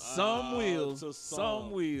 Some will.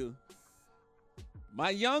 Some will.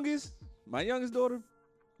 My youngest daughter,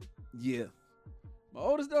 yeah. My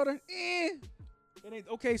oldest daughter, It ain't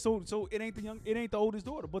okay. So it ain't the oldest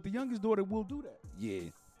daughter, but the youngest daughter will do that. Yeah.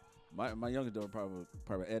 My youngest daughter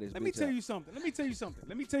probably at his. Let me tell you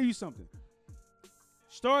something.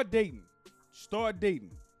 Start dating.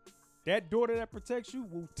 That daughter that protects you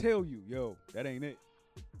will tell you, yo, that ain't it.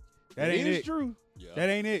 That ain't it. True. Yeah. That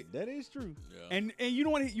ain't it. That is true. Yeah. And you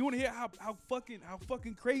want to hear how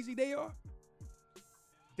fucking crazy they are?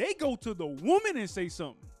 They go to the woman and say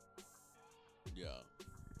something. Yeah.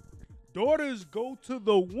 Daughters go to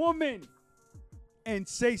the woman and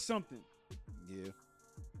say something. Yeah.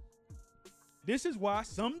 This is why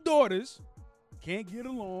some daughters can't get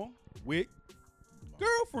along with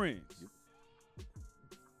girlfriends. Yep.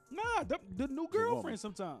 Nah, the new girlfriend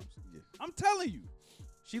sometimes. Yeah. I'm telling you.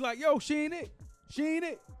 She like, yo, she ain't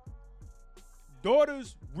it.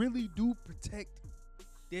 Daughters really do protect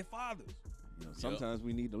their fathers. Sometimes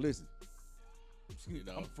we need to listen.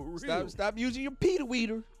 For real. Stop using your Peter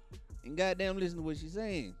Weeder and goddamn listen to what she's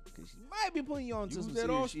saying. Because she might be putting you on to some that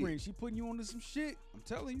serious offspring. shit. She putting you onto some shit. I'm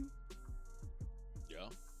telling you. Yeah.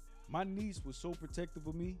 My niece was so protective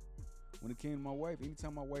of me when it came to my wife.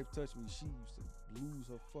 Anytime my wife touched me, she used to lose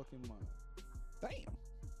her fucking mind. Damn.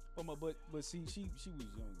 But see, she was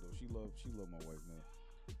young though. She loved my wife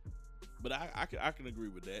now. But I can agree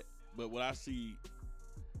with that. But what I see,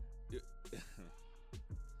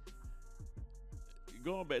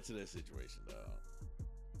 going back to that situation, dog,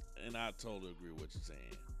 and I totally agree with what you're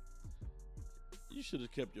saying. You should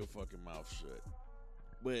have kept your fucking mouth shut.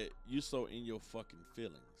 But you're so in your fucking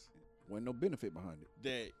feelings. Wasn't no benefit behind it.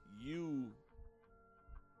 That you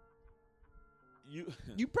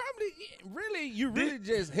You probably really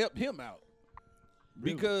just helped him out.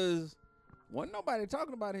 Really? Because wasn't nobody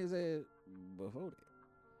talking about his ass before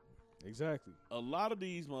that. Exactly. A lot of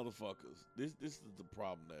these motherfuckers, this is the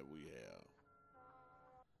problem that we have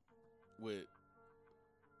with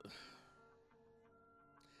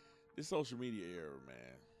this social media era, man.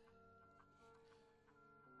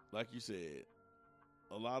 Like you said,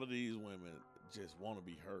 a lot of these women just want to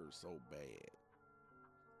be heard so bad.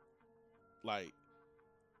 Like,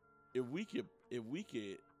 if we could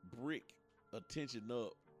break attention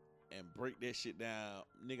up and break that shit down,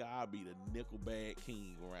 nigga, I'll be the nickel bag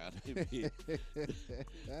king around that bitch.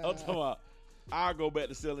 I'm talking about, I'll go back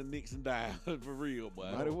to selling nicks and dimes for real,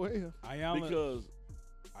 boy. Might as well. Because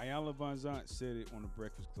Iyanla Vanzant said it on the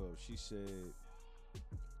Breakfast Club. She said,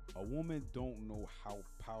 a woman don't know how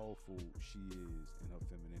powerful she is in her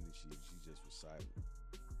femininity. She just was silent.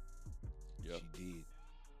 Yep. She did.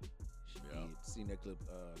 She Yeah. did. Seen that clip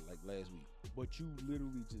like last week. But you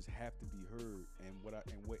literally just have to be heard. And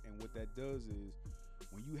what that does is,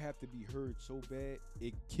 when you have to be heard so bad,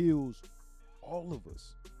 it kills all of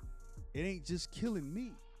us. It ain't just killing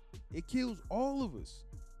me. It kills all of us.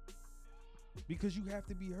 Because you have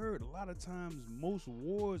to be heard. A lot of times, most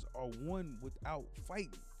wars are won without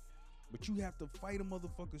fighting. But you have to fight a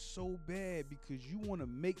motherfucker so bad because you want to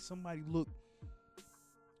make somebody look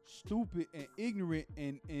stupid and ignorant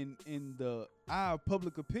and in the eye of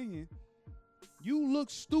public opinion. You look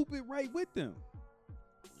stupid right with them.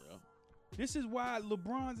 yeah. This is why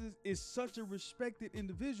LeBron is such a respected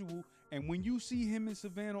individual. And when you see him and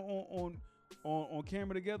Savannah on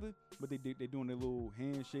camera together, but they doing their little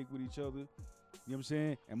handshake with each other. You know what I'm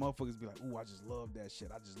saying? And motherfuckers be like, ooh, I just love that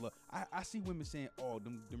shit. I see women saying, oh,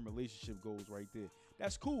 them relationship goals right there.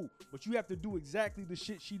 That's cool. But you have to do exactly the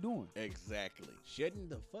shit she doing. Exactly. Shutting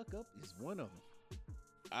the fuck up is one of them.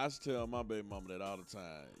 I used to tell my baby mama that all the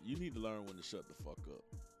time. You need to learn when to shut the fuck up.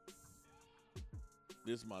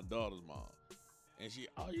 This is my daughter's mom. And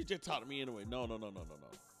you just talk to me anyway. No.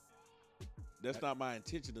 That's not my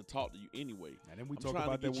intention to talk to you anyway. And then we talk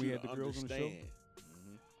about that when we had the girls on the show.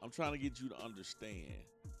 I'm trying to get you to understand.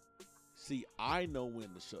 See, I know when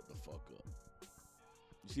to shut the fuck up.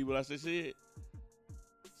 You see what I just said?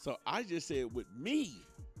 So I just said with me,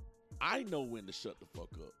 I know when to shut the fuck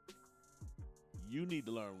up. You need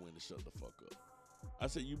to learn when to shut the fuck up. I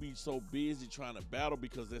said you be so busy trying to battle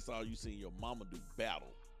because that's all you seen your mama do,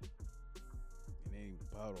 battle. And it ain't even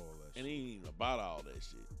about all that And it ain't even about all that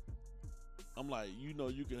shit. I'm like, you know,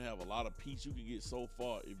 you can have a lot of peace. You can get so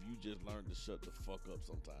far if you just learn to shut the fuck up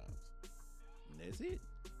sometimes. And that's it.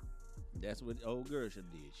 That's what old girl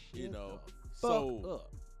should did. Shut You know, the fuck so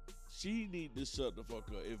up. she need to shut the fuck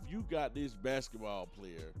up. If you got this basketball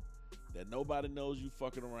player that nobody knows you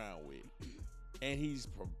fucking around with, and he's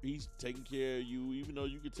taking care of you, even though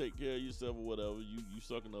you can take care of yourself or whatever, you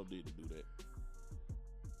sucking up dick to do that.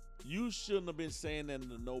 You shouldn't have been saying that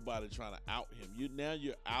to nobody trying to out him.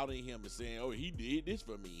 You're outing him and saying, oh, he did this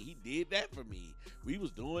for me. He did that for me. We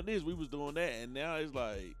was doing this. We was doing that. And now it's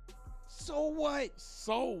like, So what?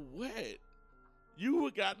 so what?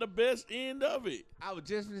 You got the best end of it. I was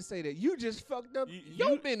just gonna say that you just fucked up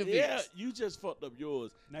your benefits. Yeah, you just fucked up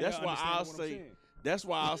yours. Now That's y'all why understand I'll what I'm say. saying. That's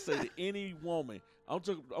why I'll say to any woman. I'm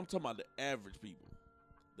talking about the average people,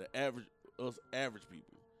 us average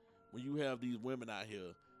people. When you have these women out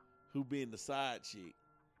here who being the side chick,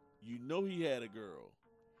 you know he had a girl.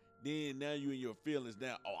 Then now you in your feelings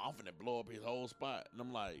now. Oh, I'm finna blow up his whole spot, and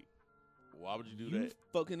I'm like, why would you do that?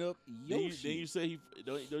 Fucking up your shit. Then you say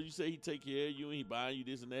don't you say he take care of you and he buying you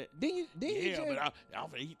this and that? He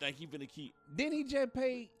think he finna keep. Then he just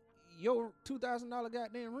paid your $2,000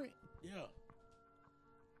 goddamn rent. Yeah.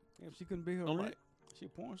 Damn, she couldn't be her I'm rent. like, She a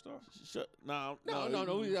porn star? shut. No.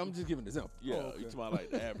 I'm just giving an example. Yeah, Oh, okay. you talking about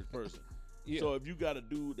like the average person. Yeah. So if you got a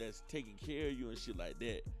dude that's taking care of you and shit like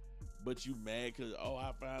that, but you mad because, oh,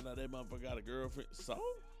 I found out that motherfucker got a girlfriend. So?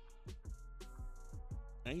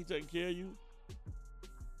 Ain't he taking care of you?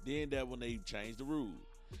 Then that when they change the rules.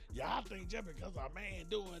 Y'all think just because a man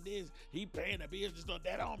doing this, he paying the bills and stuff,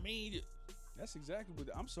 that don't mean it. That's exactly what.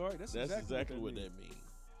 I'm sorry. That's exactly what means. that means.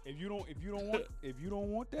 If you don't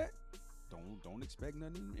want that, don't expect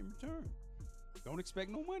nothing in return. Don't expect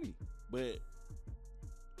no money. But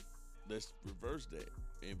let's reverse that.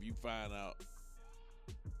 If you find out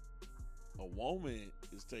a woman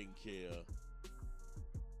is taking care of,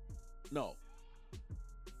 no,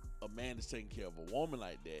 a man is taking care of a woman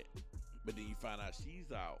like that, but then you find out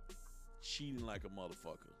she's out cheating like a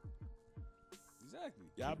motherfucker. Exactly.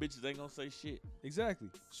 Y'all bitches ain't gonna say shit. Exactly.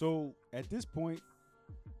 So at this point,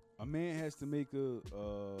 a man has to make an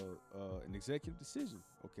executive decision.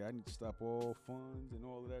 Okay, I need to stop all funds and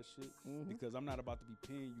all of that shit because I'm not about to be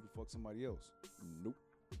paying you to fuck somebody else. Nope.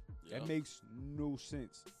 That makes no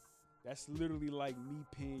sense. That's literally like me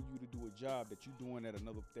paying you to do a job that you doing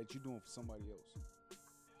for somebody else.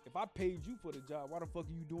 If I paid you for the job, why the fuck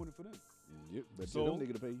are you doing it for them? Yep. But So- them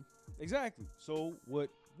nigga to pay you. Exactly. So what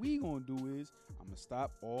we gonna do is I'm gonna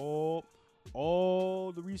stop all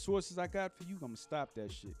the resources I got for you. I'm gonna stop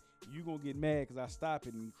that shit. You gonna get mad because I stop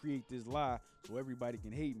it and create this lie so everybody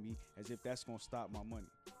can hate me as if that's gonna stop my money.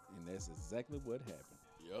 And that's exactly what happened.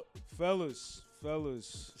 Yep. Fellas,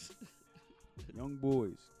 young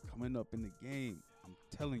boys coming up in the game, I'm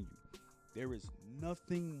telling you, there is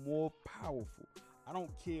nothing more powerful. I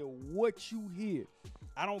don't care what you hear.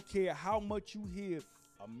 I don't care how much you hear.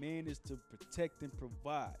 A man is to protect and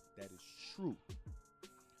provide. That is true.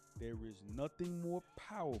 There is nothing more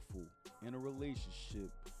powerful in a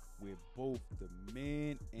relationship where both the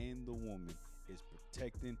man and the woman is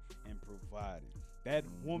protecting and providing. That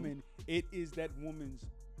woman, it is that woman's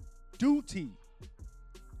duty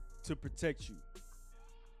to protect you.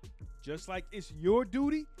 Just like it's your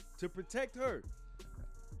duty to protect her.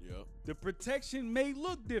 Yep. The protection may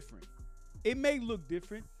look different. It may look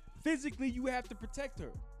different. Physically, you have to protect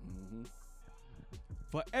her.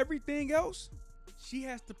 For everything else, she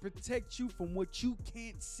has to protect you from what you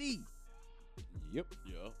can't see. Yep.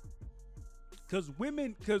 Yep.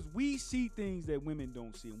 Because we see things that women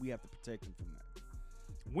don't see, and we have to protect them from that.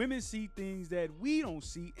 Women see things that we don't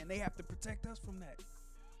see, and they have to protect us from that.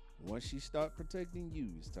 Once she start protecting you,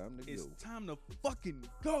 it's time to It's go. time to fucking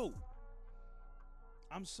go.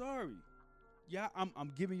 I'm sorry. Yeah,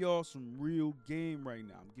 I'm giving y'all some real game right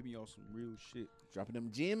now. I'm giving y'all some real shit. Dropping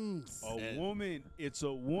them gems. It's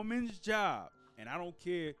a woman's job. And I don't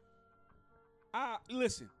care. I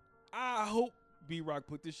hope B-Rock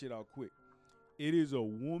put this shit out quick. It is a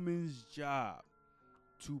woman's job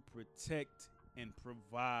to protect and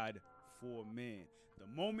provide for a man. The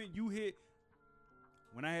moment you hit,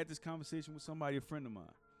 when I had this conversation with somebody, a friend of mine,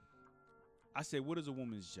 I said, what is a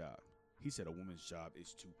woman's job? He said, a woman's job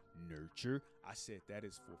is to nurture. I said, that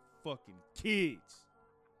is for fucking kids.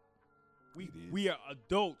 We are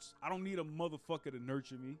adults. I don't need a motherfucker to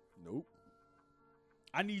nurture me. Nope.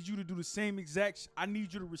 I need you to do the same exact. I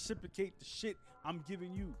need you to reciprocate the shit I'm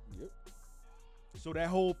giving you. Yep. So that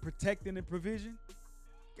whole protecting and provision,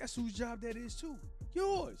 guess whose job that is too?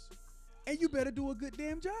 Yours. And you better do a good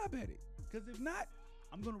damn job at it. Because if not,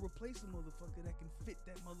 I'm going to replace a motherfucker that can fit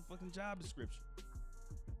that motherfucking job description.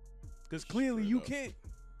 Because clearly you can't.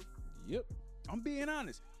 Yep. I'm being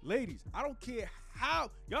honest. Ladies, I don't care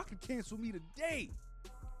how. Y'all can cancel me today.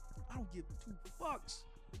 I don't give two fucks.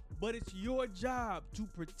 But it's your job to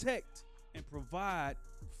protect and provide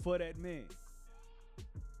for that man.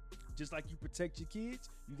 Just like you protect your kids.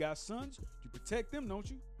 You got sons. You protect them, don't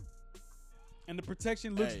you? And the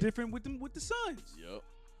protection looks different with the sons. Yep.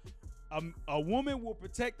 A woman will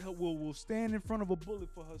protect her, will stand in front of a bullet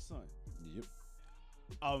for her son. Yep.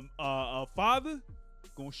 A father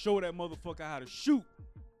gonna show that motherfucker how to shoot.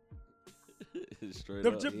 Straight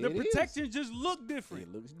The up. the protection just look different.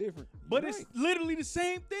 It looks different. But You're it's right. literally the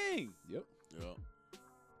same thing. Yep. Yep.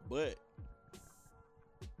 But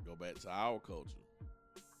go back to our culture.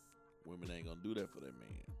 Women ain't gonna do that for their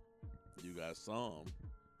man. You got some.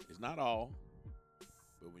 It's not all.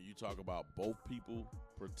 But when you talk about both people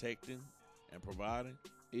protecting and providing,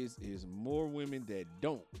 It's more women that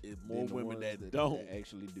don't. it's more than the women ones that don't. that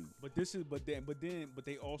actually do. But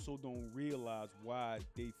they also don't realize why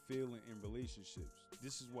they fail in relationships.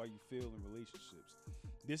 This is why you fail in relationships.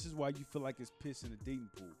 This is why you feel like it's piss in the dating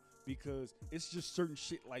pool, because it's just certain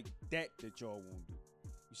shit like that y'all won't do.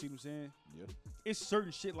 You see what I'm saying? Yeah. It's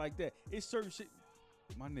certain shit like that. It's certain shit.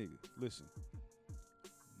 My nigga, listen.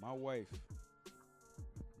 My wife,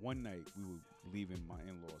 one night we were leaving my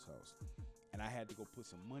in-laws' house, and I had to go put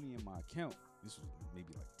some money in my account. This was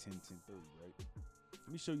maybe like 10:30, right?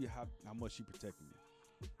 Let me show you how much she protected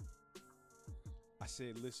me. I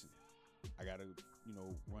said, listen, I gotta,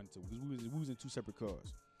 run to, because we was in two separate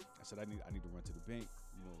cars. I said, I need to run to the bank,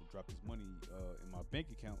 drop this money in my bank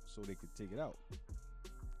account so they could take it out.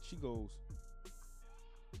 She goes,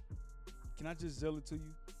 can I just sell it to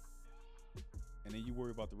you? And then you worry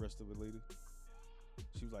about the rest of it later?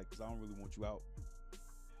 She was like, because I don't really want you out.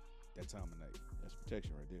 that time of night. That's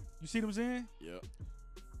protection right there. You see what I'm saying? Yep.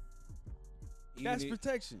 That's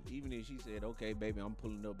protection. Even if she said, "Okay, baby, I'm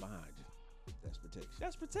pulling up behind you," that's protection.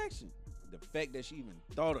 That's protection. The fact that she even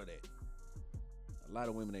thought of that, a lot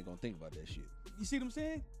of women ain't gonna think about that shit. You see what I'm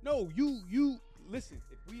saying? No, you listen.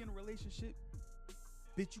 If we in a relationship,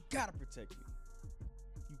 bitch, you gotta protect me.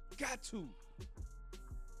 You got to.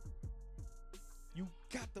 You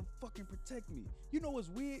got to fucking protect me. You know what's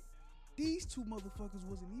weird? These two motherfuckers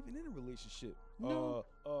wasn't even in a relationship. No.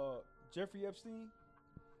 Jeffrey Epstein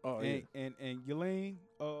Oh and Elaine,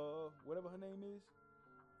 whatever her name is.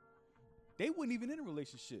 They weren't even in a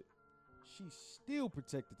relationship. She still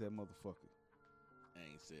protected that motherfucker.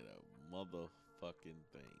 Ain't said a motherfucking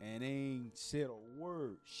thing. And ain't said a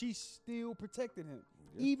word. She still protected him.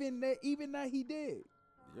 Yep. Even now he dead.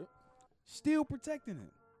 Yep. Still protecting him.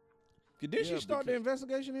 Did she start the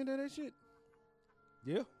investigation into that shit?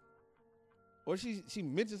 Yeah. Or she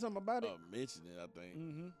mentioned something about it? Mentioned it, I think.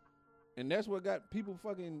 Mm-hmm. And that's what got people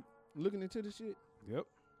fucking looking into the shit? Yep.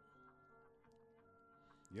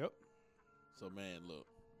 So, man, look.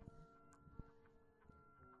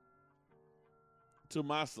 To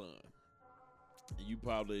my son, and you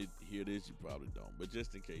probably hear this, you probably don't, but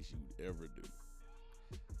just in case you ever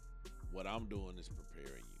do, what I'm doing is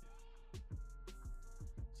preparing you.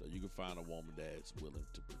 So you can find a woman that's willing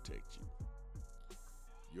to protect you.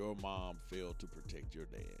 Your mom failed to protect your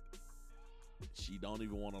dad. She don't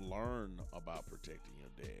even want to learn about protecting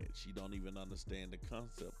your dad. She don't even understand the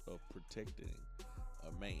concept of protecting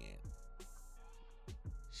a man.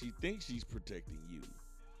 She thinks she's protecting you,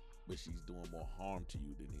 but she's doing more harm to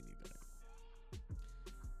you than anything.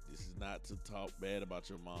 This is not to talk bad about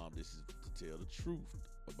your mom. This is to tell the truth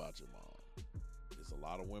about your mom. There's a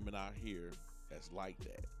lot of women out here that's like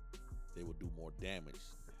that. They will do more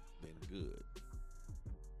damage than good.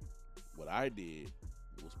 What I did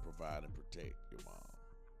was provide and protect your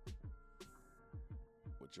mom.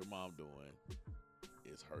 What your mom doing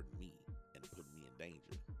is hurting me and putting me in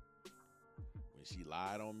danger. When she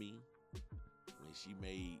lied on me, when she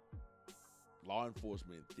made law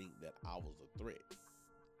enforcement think that I was a threat.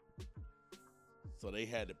 So they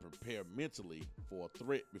had to prepare mentally for a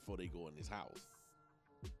threat before they go in this house.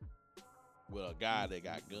 With a guy that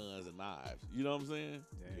got guns and knives. You know what I'm saying?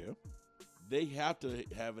 Yeah. They have to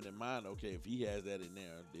have it in mind, okay, if he has that in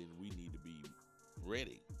there, then we need to be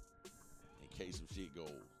ready in case some shit goes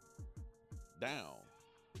down.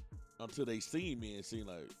 Until they see me and see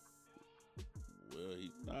like, well,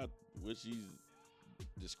 he's not what she's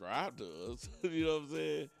described to us. You know what I'm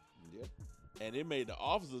saying? Yep. And it made the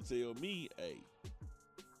officer tell me, hey,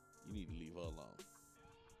 you need to leave her alone.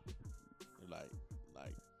 And like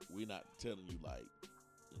we're not telling you like,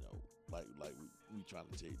 you know, like we trying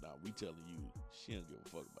to tell you, nah, we telling you she don't give a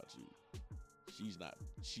fuck about you.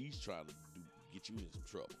 She's trying to get you in some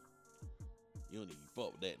trouble. You don't even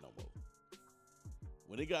fuck with that no more.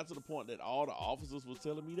 When it got to the point that all the officers was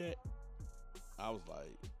telling me that, I was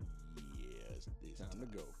like, yeah, it's time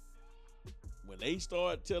to go. When they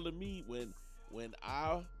started telling me, when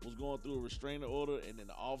I was going through a restraining order and then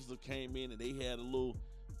the officer came in and they had a little,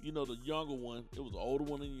 you know, the younger one, it was the older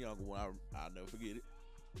one and the younger one, I'll never forget it.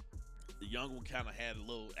 The younger one kind of had a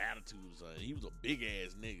little attitude or something. He was a big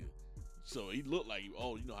ass nigga. So he looked like,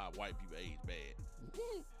 oh, you know how white people age bad.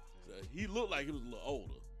 So he looked like he was a little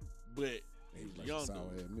older, but he was like younger.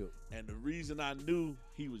 Milk. And the reason I knew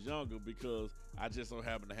he was younger because I just so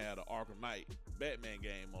happened to have the Arkham Knight Batman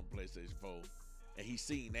game on the PlayStation 4, and he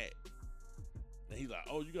seen that. And he's like,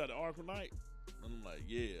 oh, you got the Arkham Knight? And I'm like,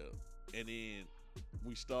 yeah. And then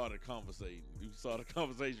we started conversating. We started a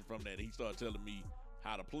conversation from that. And he started telling me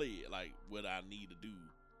how to play it, like what I need to do.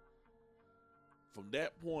 From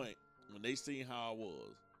that point, when they seen how I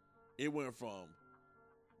was, it went from,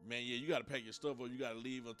 man, yeah, you got to pack your stuff up. You got to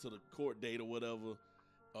leave until the court date or whatever.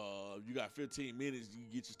 You got 15 minutes. You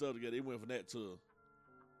get your stuff together. It went from that to,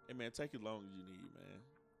 hey, man, take as long as you need, man.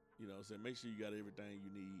 You know what I'm saying? Make sure you got everything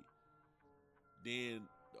you need. Then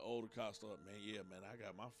the older cops started, man, yeah, man, I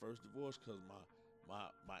got my first divorce because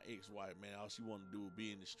my ex-wife, man, all she wanted to do was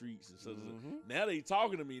be in the streets and stuff. Now they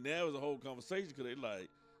talking to me. Now it's a whole conversation because they like,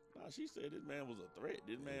 nah, she said this man was a threat.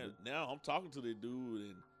 This man, now I'm talking to this dude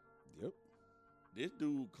and this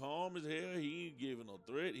dude calm as hell. He ain't giving no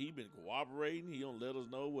threat. He been cooperating. He don't let us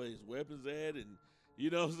know where his weapons at. And you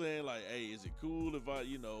know what I'm saying? Like, hey, is it cool if I,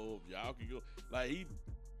 you know, if y'all can go? Like, he,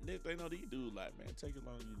 next thing you know, these dudes like, man, take as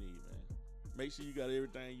long as you need, man. Make sure you got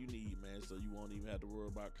everything you need, man, so you won't even have to worry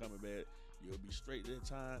about coming back. You'll be straight that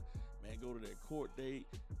time. Man, go to that court date.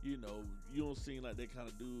 You know, you don't seem like that kind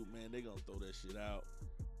of dude, man. They gonna throw that shit out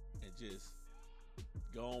and just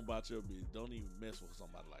Go on about your business. Don't even mess with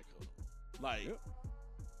somebody like her. Like,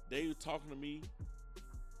 they were talking to me.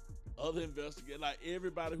 Other investigators, like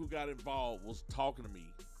everybody who got involved was talking to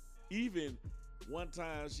me. Even one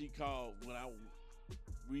time she called when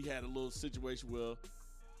we had a little situation where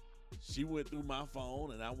she went through my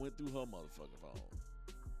phone and I went through her motherfucking phone.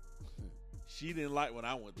 She didn't like when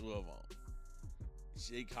I went through her phone.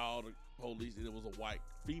 She called the police and it was a white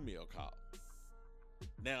female cop.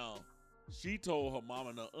 Now, she told her mom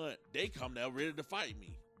and her aunt, they come there ready to fight me.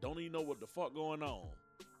 Don't even know what the fuck going on.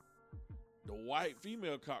 The white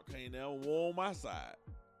female cop came there and war on my side.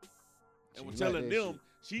 And was telling them,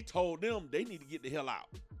 she told them they need to get the hell out.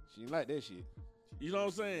 She didn't like that shit. You know what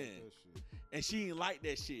I'm saying? And she didn't like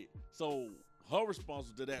that shit. So her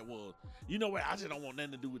response to that was, you know what, I just don't want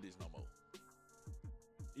nothing to do with this no more.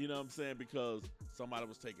 You know what I'm saying? Because somebody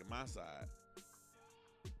was taking my side.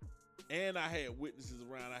 And I had witnesses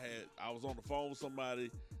around. I was on the phone with somebody,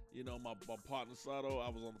 you know, my partner Sato, I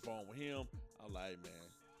was on the phone with him. I'm like, man.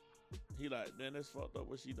 He like, man, that's fucked up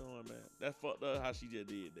what she doing, man. That's fucked up how she just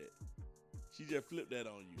did that. She just flipped that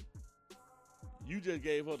on you. You just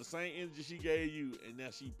gave her the same energy she gave you, and now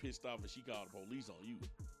she pissed off and she called the police on you.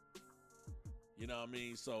 You know what I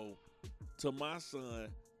mean? So, to my son,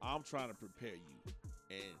 I'm trying to prepare you.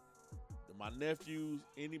 And my nephews,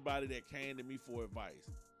 anybody that came to me for advice,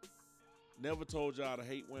 never told y'all to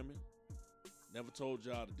hate women. Never told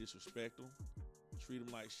y'all to disrespect them. Treat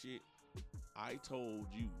them like shit. I told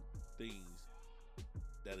you things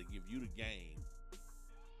that'll give you the game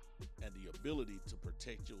and the ability to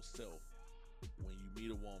protect yourself when you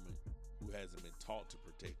meet a woman who hasn't been taught to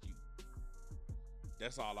protect you.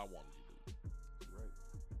 That's all I wanted you to do. Right.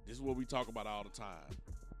 This is what we talk about all the time.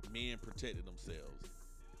 Men protecting themselves.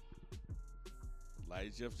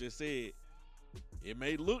 Like Jeff just said, it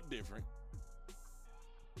may look different,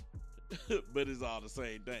 but it's all the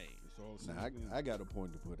same thing. It's all the same Now, thing. I got a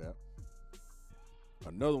point to put out.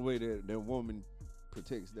 Another way that woman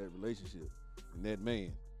protects that relationship and that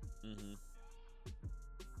man,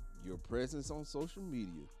 your presence on social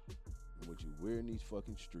media and what you wear in these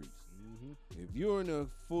fucking streets. If you're in a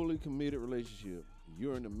fully committed relationship,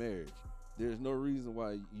 you're in a marriage, there's no reason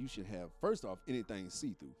why you should have, first off, anything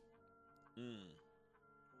see-through.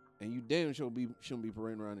 And you damn sure shouldn't be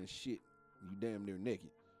parading around in shit. You damn near naked.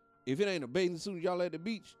 If it ain't a bathing suit and y'all at the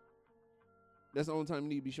beach, that's the only time you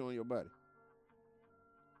need to be showing your body.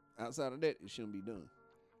 Outside of that, it shouldn't be done.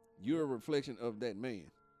 You're a reflection of that man.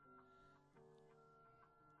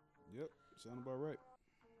 Yep, sound about right.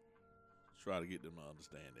 Try to get them to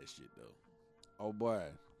understand that shit, though. Oh, boy.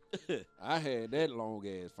 I had that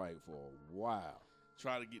long-ass fight for a while.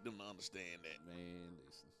 Try to get them to understand that. Man,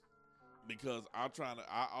 listen. Because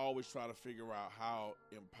I always try to figure out how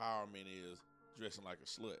empowerment is dressing like a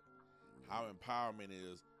slut. How empowerment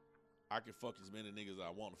is, I can fuck as many niggas as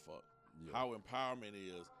I want to fuck. Yeah. How empowerment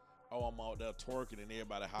is, oh, I'm out there twerking and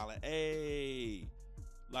everybody hollering, hey.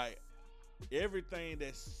 Like, everything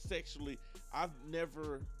that's sexually, I've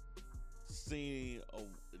never seen,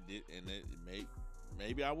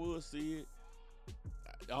 maybe I will see it.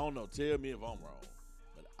 I don't know, tell me if I'm wrong.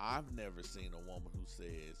 But I've never seen a woman who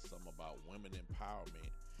says something about women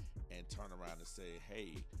empowerment and turn around and say,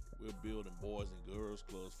 hey, we're building boys and girls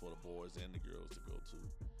clubs for the boys and the girls to go to.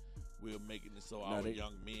 We're making it so our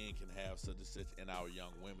young men can have such and such, and our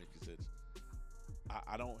young women can such.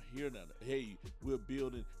 I don't hear none. Hey, we're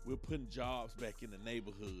putting jobs back in the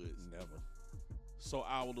neighborhoods. Never. So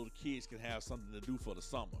our little kids can have something to do for the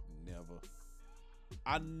summer. Never.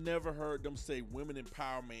 I never heard them say women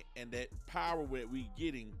empowerment, and that power that we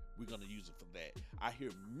getting, we're going to use it for that. I hear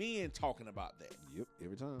men talking about that. Yep,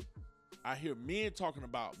 every time. I hear men talking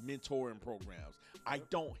about mentoring programs. I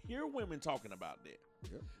don't hear women talking about that.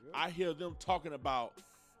 Yep. I hear them talking about,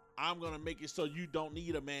 I'm going to make it so you don't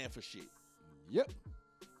need a man for shit. Yep.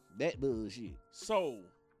 That bullshit. So,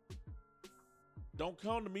 don't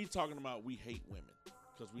come to me talking about we hate women,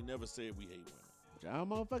 because we never said we hate women. Y'all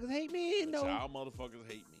motherfuckers hate men, though. Y'all motherfuckers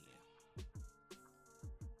hate men.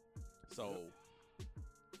 So,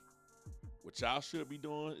 what y'all should be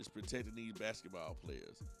doing is protecting these basketball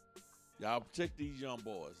players. Y'all protect these young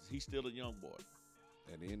boys. He's still a young boy.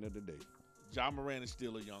 At the end of the day. Ja Morant is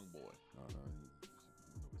still a young boy.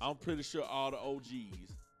 I'm pretty sure all the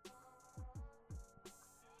OGs.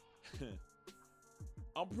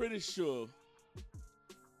 I'm pretty sure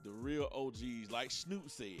the real OGs, like Snoop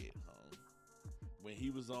said, when he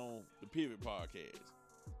was on the Pivot podcast,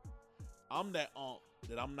 I'm that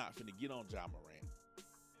that I'm not finna get on Ja Morant.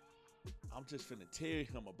 I'm just finna tell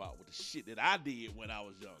him about what the shit that I did when I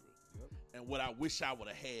was younger. Yep. And what I wish I would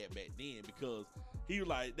have had back then, because He was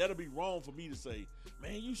like, that'll be wrong for me to say,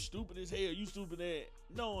 man, you stupid as hell, you stupid as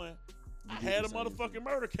knowing I had a motherfucking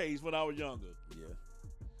murder case when I was younger. Yeah.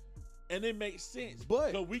 And it makes sense.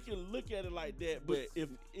 But so we can look at it like that. But if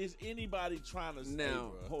is anybody trying to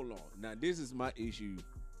now, hold on. Now this is my issue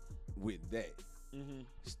with that. Mm-hmm.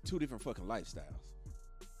 It's two different fucking lifestyles.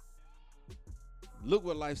 Look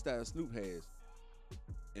what lifestyle Snoop has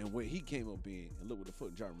and what he came up in, and look what the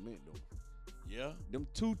fuck Jarman doing. Yeah. Them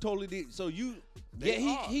two totally did. So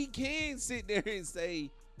he can sit there and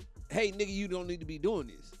say, hey, nigga, you don't need to be doing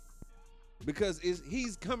this. Because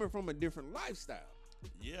he's coming from a different lifestyle.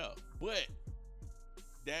 Yeah, but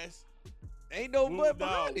that's ain't no but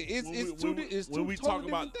behind it. It's two totally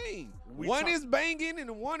different things. One is banging and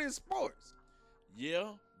one is sports. Yeah,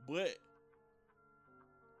 but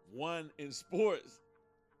one in sports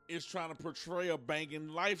is trying to portray a banging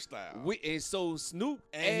lifestyle. And so Snoop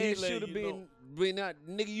and should have been not,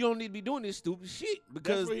 nigga, you don't need to be doing this stupid shit.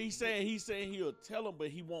 Because that's what he's saying. He's saying he'll tell him, but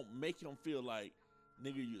he won't make him feel like,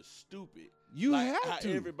 nigga, you're stupid. You like have how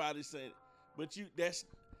to. Everybody saying, but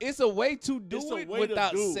it's a way to do it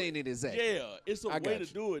without saying it exactly. Yeah, it's a way to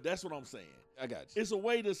do it. That's what I'm saying. I got you. It's a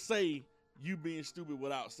way to say you being stupid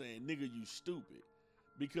without saying, nigga, you stupid.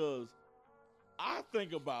 Because I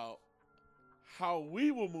think about how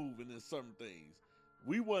we were moving in certain things.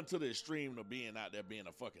 We wasn't to the extreme of being out there being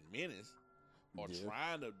a fucking menace or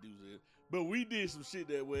trying to do this. But we did some shit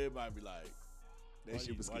that where everybody be like, that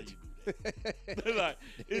shit was why you do that? Like,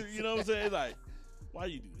 you know what I'm saying? It's like, why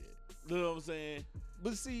you do that? You know what I'm saying?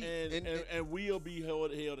 But see, and we'll be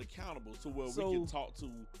held accountable to where we can talk to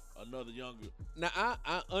another younger. Now,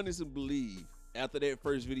 I honestly believe after that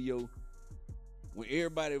first video, when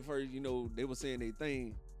everybody first, they were saying their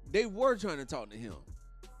thing, they were trying to talk to him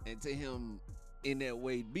and to him in that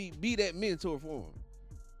way, be that mentor for him.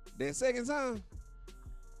 That second time,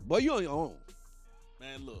 boy, you on your own.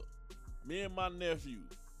 Man, look, me and my nephew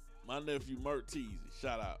Mert Teasy,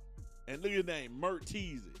 shout out. And look at his name, Mert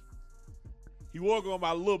Teasy. He walk on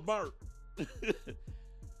my little Mert.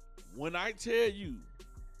 When I tell you,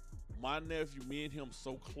 my nephew, me and him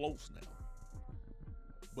so close now.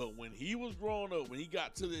 But when he was growing up, when he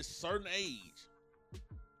got to this certain age,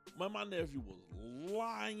 my nephew was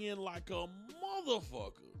lying like a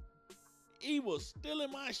motherfucker. He was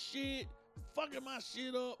stealing my shit, fucking my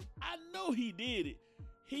shit up. I know he did it.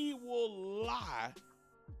 He will lie.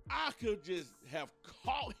 I could just have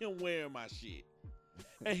caught him wearing my shit.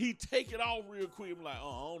 And he take it off real quick. I'm like, oh,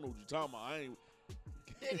 I don't know what you're talking about. I ain't.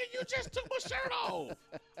 Nigga, you just took my shirt off.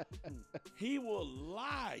 He will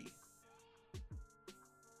lie.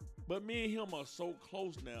 But me and him are so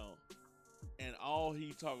close now. And all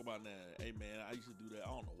he talk about now, hey man, I used to do that.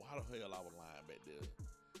 I don't know why the hell I was lying back there.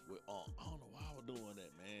 I don't know why I was doing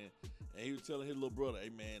that, man. And he was telling his little brother,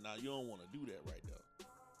 hey man, now you don't want to do that right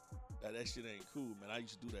there. That shit ain't cool, man. I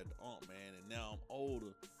used to do that to Aunt, man. And now I'm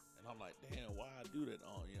older. And I'm like, damn, why I do that to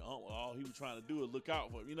Aunt? All he was trying to do is look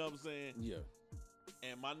out for him. You know what I'm saying? Yeah.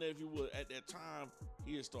 And my nephew was, at that time,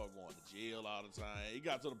 he'd start going to jail all the time. He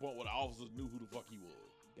got to the point where the officers knew who the fuck he was.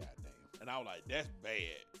 Goddamn. And I was like, that's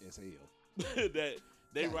bad. As hell. That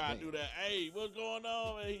they ride through that. Hey, what's going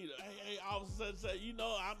on? And hey, officer said,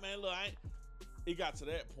 it got to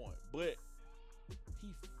that point, but he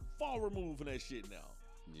far removed from that shit now.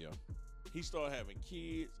 Yeah, he started having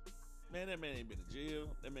kids. Man, that man ain't been in jail.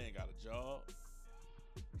 That man got a job.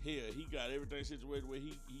 Hell, he got everything situated where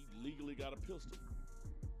he legally got a pistol.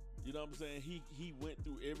 You know what I'm saying? He went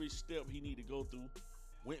through every step he needed to go through.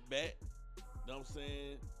 Went back. You know what I'm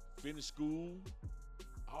saying? Finished school.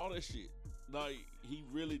 All that shit. Like, he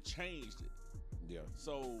really changed it. Yeah.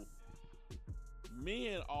 So,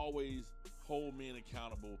 men always hold men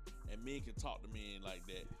accountable, and men can talk to men like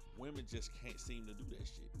that. Women just can't seem to do that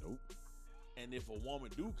shit. Nope. And if a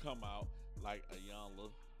woman do come out, like Ayanla,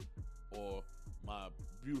 or my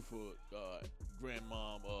beautiful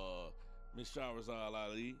grandmom, Miss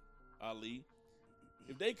Shahrazad Ali,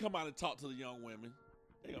 if they come out and talk to the young women,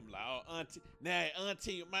 they gonna be like, oh, auntie, man,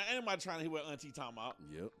 anybody trying to hear what auntie talking about?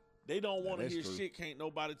 Yep. They don't want to hear true. shit. Can't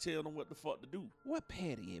nobody tell them what the fuck to do. What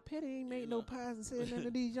Patty at? Patty ain't made no pies and said none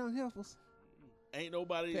of these young heifers. Ain't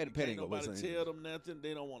nobody Patty tell them nothing.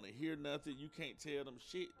 They don't want to hear nothing. You can't tell them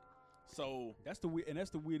shit. So that's the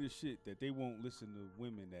weirdest shit, that they won't listen to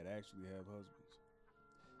women that actually have husbands.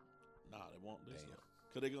 Nah, they won't listen.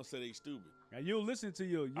 Cause they gonna say they stupid. Now you'll listen to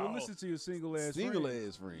your single ass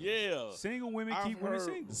friend. Yeah. Single women keep women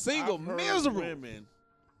single. Single miserable women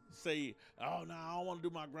say, oh no, I don't want to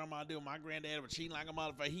do my grandma do. My granddad was cheating like a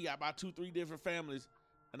motherfucker. He got about 2-3 different families.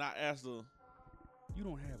 And I asked her, you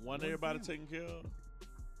don't have one everybody taken care of?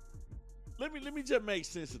 Let me just make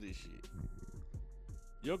sense of this shit.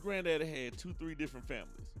 Your granddaddy had 2-3 different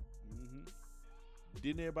families. Mm-hmm.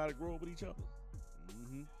 Didn't everybody grow up with each other?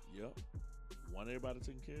 Mm-hmm. Yep. Want everybody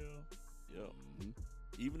taken care of? Yep. Mm-hmm.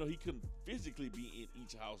 Even though he couldn't physically be in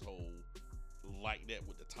each household like that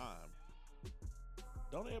with the time,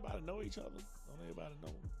 don't everybody know each other? Don't everybody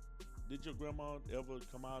know? Did your grandma ever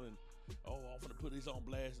come out and, I'm gonna put this on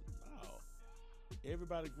blast? No.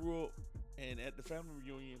 Everybody grew up, and at the family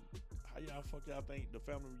reunion, how y'all think the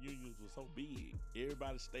family reunions were so big?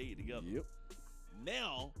 Everybody stayed together. Yep.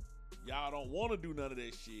 Now, y'all don't want to do none of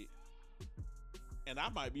that shit. And I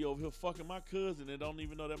might be over here fucking my cousin and don't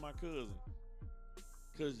even know that my cousin.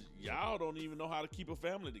 Because y'all don't even know how to keep a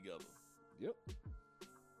family together. Yep.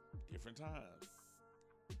 Different times.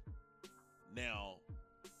 Now,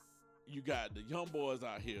 you got the young boys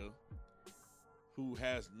out here who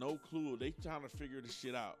has no clue. They trying to figure this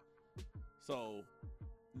shit out. So,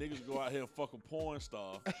 niggas go out here and fuck a porn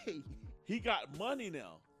star. He got money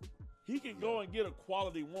now. He can go and get a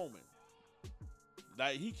quality woman.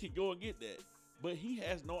 Like, he can go and get that. But he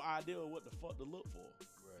has no idea what the fuck to look for.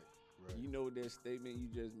 Right. You know that statement you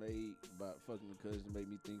just made about fucking the cousin made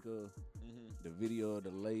me think of Mm-hmm. the video of the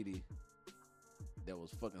lady that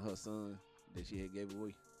was fucking her son that she had gave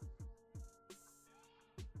away.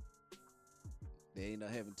 They end up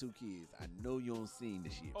having 2 kids. I know you don't seen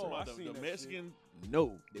this shit. Oh, I the, seen the that Mexican.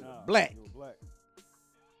 No, they Nah, were black. They were black.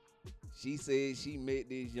 She said she met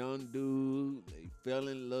this young dude. They fell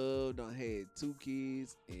in love. Done had 2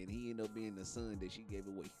 kids, and he ended up being the son that she gave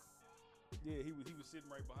away. Yeah, he was sitting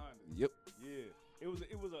right behind it. Yep. Yeah, it was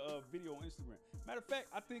a video on Instagram. Matter of fact,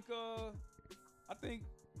 I think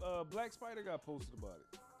Black Spider got posted about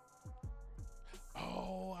it.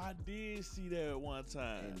 Oh, I did see that at one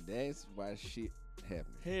time. And that's why shit happened.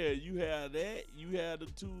 Hell, you had that. You had the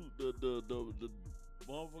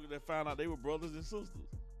motherfuckers that found out they were brothers and sisters.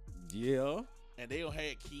 Yeah. And they all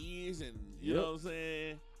had kids, and you Yep. know what I'm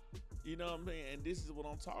saying? You know what I'm saying? And this is what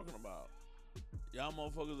I'm talking about. Y'all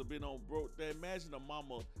motherfuckers have been on broke. Imagine a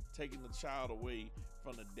mama taking the child away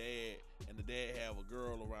from the dad, and the dad have a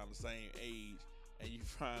girl around the same age, and you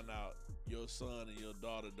find out your son and your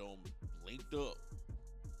daughter don't linked up.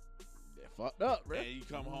 They're fucked up, bro. And you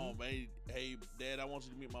come home, hey, Dad, I want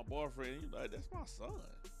you to meet my boyfriend. And you're like, that's my son.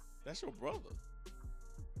 That's your brother.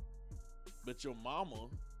 But your mama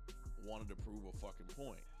wanted to prove a fucking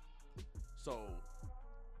point. So,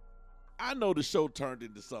 I know the show turned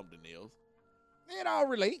into something else. It all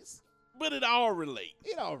relates. But it all relates.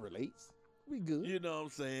 It all relates. We good. You know what I'm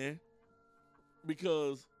saying?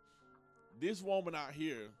 Because this woman out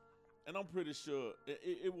here, and I'm pretty sure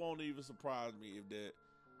it won't even surprise me if that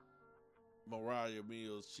Moriah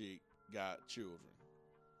Mills chick got children.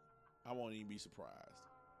 I won't even be surprised.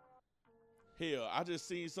 Hell, I just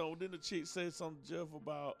seen something. Then the chick said something, Jeff,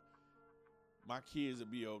 about my kids will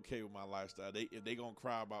be okay with my lifestyle. If they gonna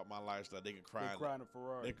cry about my lifestyle, they can cry. They cry in a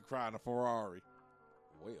Ferrari. They can cry in a Ferrari.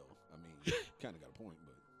 Well, I mean, kind of got a point,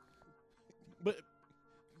 But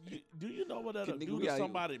do you know what that'll Nigga, do we to got-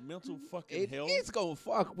 somebody mental fucking health? it's gonna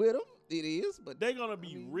fuck with them. It is, but They're gonna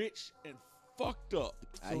be mean- rich and fucked up.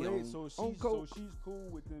 So she's cool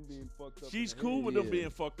with them being fucked up. She's in the cool head. with them Yeah. being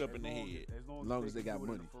fucked up As in the long head. As Long as they can got do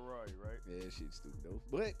it in money. a Ferrari, right? yeah, shit's stupid though.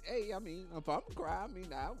 But hey, I mean, if I'm cry, I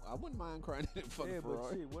mean, I wouldn't mind crying in a fucking Yeah, but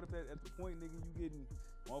Ferrari. shit, what if at the point, nigga, you getting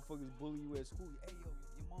motherfuckers bully you at school? Hey, yo,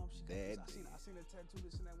 your mom, she got this. I seen that tattoo,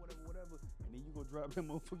 this and that, whatever. And then you gonna drop that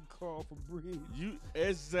motherfucking car off a bridge. You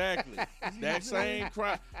exactly that same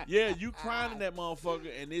cry. Yeah, you crying in that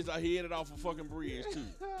motherfucker, and it's headed off a fucking bridge too.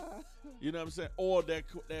 You know what I'm saying? Or that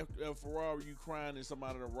Ferrari, you crying and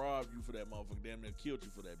somebody that robbed you for that motherfucker, damn near killed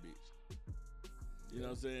you for that bitch. You know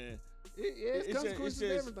what I'm saying? It's consequences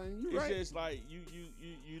to everything. You It's right. just like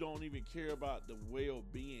you don't even care about the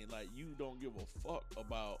well-being. Like you don't give a fuck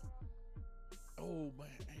about. Oh man,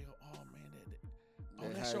 hey, oh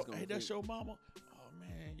man, that's your mama. Oh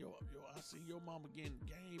man, I see your mama getting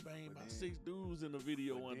gang banged by 6 dudes in the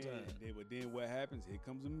video one time. But then what happens? Here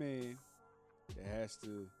comes a man that has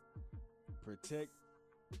to protect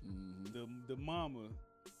the mama.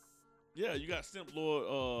 Yeah, you got Simp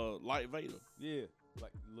Lord Light Vader. Yeah,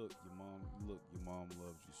 like look, your mom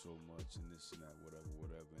loves you so much, and this and that,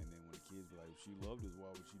 whatever. And then when the kids be like, if she loved us, why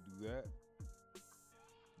would she do that?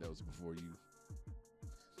 That was before you.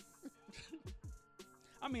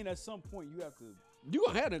 I mean, at some point you have to. You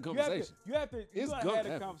gonna have that conversation. You have to. You It's gotta gonna have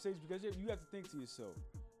that happen. conversation because you have to think to yourself.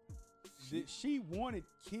 She wanted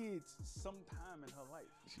kids sometime in her life.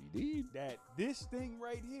 She did. That this thing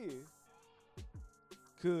right here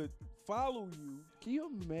could follow you Can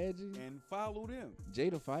you imagine and follow them.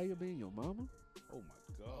 Jada Fire being your mama? Oh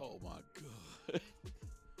my god. Oh my god.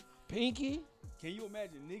 Pinky? Can you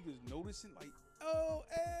imagine niggas noticing like, oh,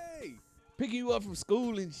 hey, Picking you up from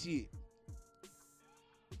school and shit.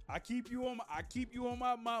 I keep you on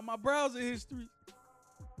my browser history.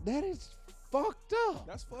 That is fucked up.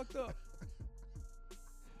 That's fucked up.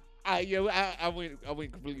 I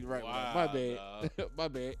went completely right. Wow, My bad. My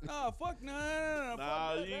bad. Nah, fuck no.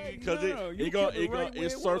 Nah, Fuck that. because No,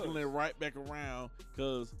 it's it circling was. right back around.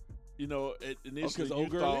 Because initially Because you old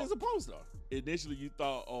girl thought, is a porn star. initially you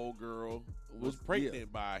thought old girl was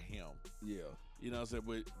pregnant by him. Yeah. You know what I'm saying?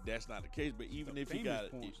 But that's not the case. But even if you got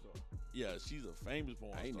porn star. yeah, she's a famous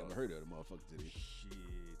porn I ain't star. never heard of the motherfucker today.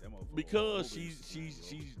 Shit, that motherfucker. Because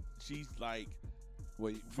over she's like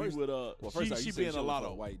Well, first she be in a lot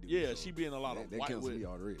of white dudes. yeah, so she be in a lot of that white counts with, me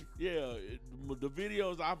already. yeah. The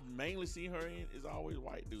videos I've mainly seen her in is always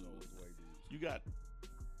white dudes. white dudes. You got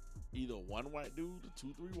either one white dude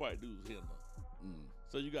or 2-3 white dudes hitting her. Mm.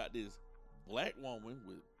 So you got this black woman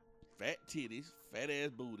with fat titties, fat ass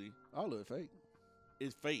booty. All of it fake.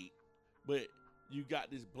 It's fake, but you got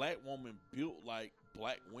this black woman built like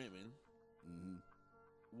black women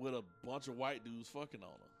Mm-hmm. with a bunch of white dudes fucking on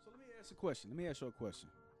her. So let me ask you a question.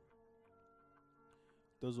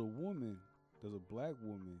 Does a black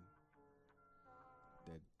woman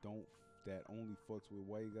that only fucks with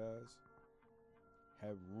white guys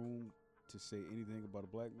have room to say anything about a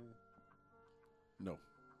black man? No.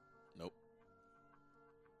 Nope.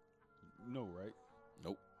 No, right?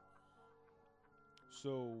 Nope.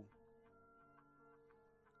 So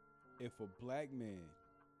if a black man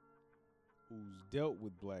who's dealt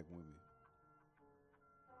with black women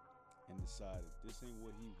and decided this ain't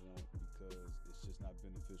what he wants because it's just not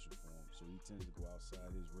beneficial for him, so he tends to go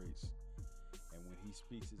outside his race, and when he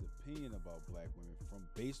speaks his opinion about black women from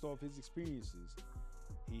based off his experiences,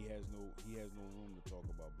 he has no room to talk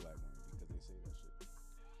about black women because they say that shit.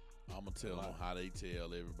 I'm gonna tell them how they tell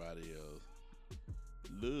everybody else.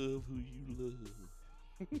 Love who you love.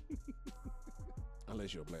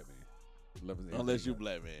 Unless you're a black man. Unless you're a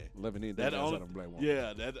black man. Loving anything That outside only, of a black woman.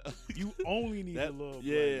 yeah, that You only need that to love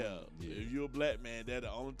yeah. black women. If you're a black man, that's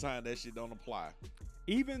the only time that shit don't apply.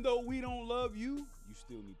 Even though we don't love you, you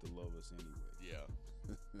still need to love us anyway. Yeah.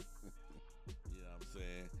 You know what I'm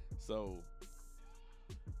saying? So,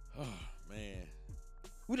 man,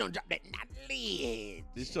 We don't drop that knowledge.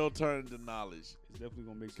 this show turned into knowledge. It's definitely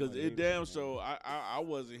gonna make Because somebody it hate damn us, sure, I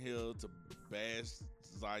wasn't here to bash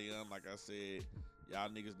Zion. Like I said, y'all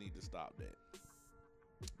niggas need to stop that.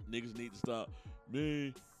 Niggas need to stop.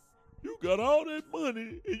 Man, you got all that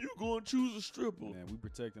money and you gonna choose a stripper. Man, we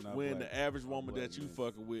protecting our When black, the average our woman black that you men.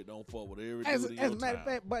 fucking with don't fuck with every As dude in a your matter of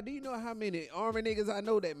town. fact, but do you know how many army niggas I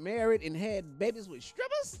know that married and had babies with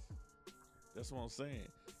strippers? That's what I'm saying.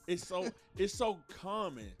 It's so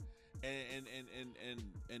common,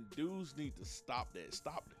 and dudes need to stop that.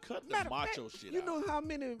 Stop cut the Matter of macho fact, shit you out. know how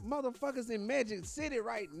many motherfuckers in Magic City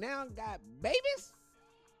right now got babies?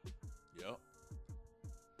 Yep.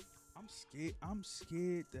 I'm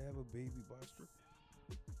scared to have a baby by a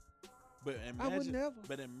stripper. But I would imagine, never.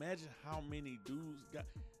 but imagine how many dudes got.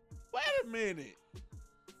 Wait a minute.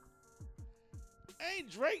 Ain't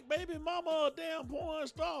Drake baby mama a damn porn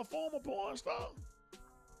star, former porn star?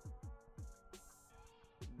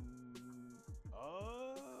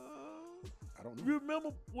 I don't know. You remember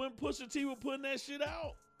when Pusha T was putting that shit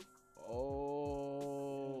out?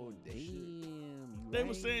 Oh, damn. shit. You They were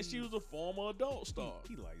right. saying she was a former adult star.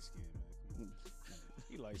 He light skinned, man. Come on.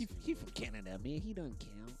 He light He, skinned. he from Canada, man. He doesn't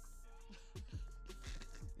count.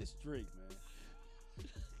 It's Drake, man.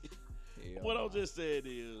 Hell What I nah. just said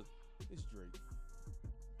is, It's Drake.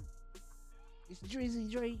 It's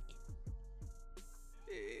Drizzy Drake.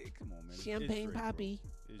 Hey, come on, man. It's Champagne Drake, bro. Poppy.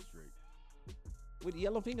 It's Drake. With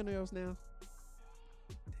yellow fingernails now.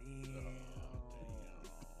 Damn.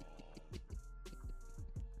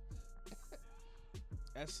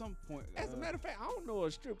 At some point, As a matter of fact, I don't know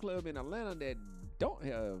a strip club in Atlanta that don't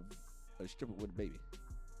have a stripper with a baby.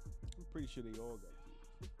 I'm pretty sure they all got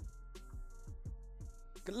kids.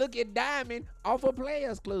 Look at Diamond off a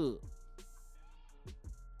Players Club.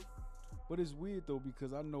 But it's weird though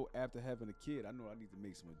because I know after having a kid, I know I need to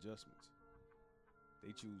make some adjustments.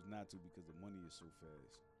 They choose not to because the money is so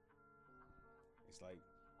fast. It's like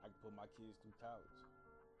I can put my kids through college.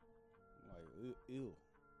 I'm like, ew.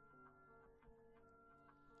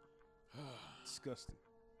 Disgusting.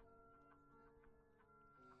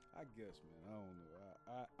 I guess, man. I don't know.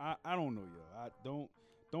 I don't know, y'all.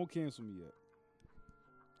 Don't cancel me yet.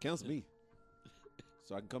 Cancel me.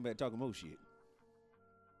 So I can come back talking more shit.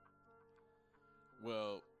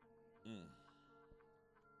 well,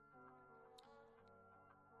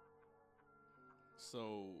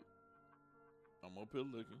 so I'm up here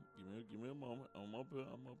looking. Give me a moment. I'm up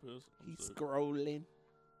here. He's scrolling.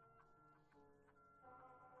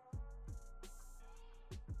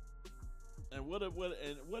 And whatever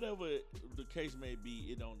the case may be,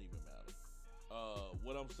 it don't even matter.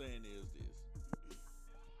 What I'm saying is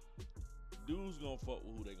this: dudes gonna fuck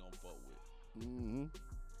with who they gonna fuck with. Mm-hmm.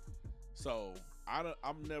 So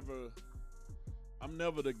I'm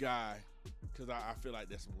never the guy, because I feel like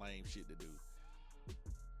that's some lame shit to do.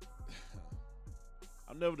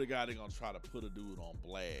 I'm never the guy that gonna try to put a dude on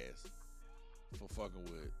blast for fucking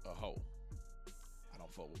with a hoe. I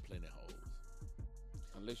don't fuck with plenty hoes.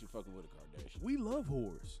 Unless you fucking with a Kardashian. We love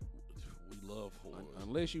whores. We love whores.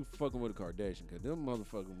 Unless you fucking with a Kardashian, because them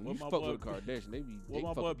motherfuckers, when What you my fuck boy- with a Kardashian, they be What my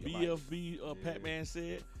fuck boy up your life. BFB Pac-Man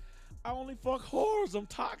said, I only fuck whores, I'm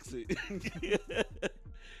toxic.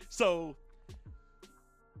 So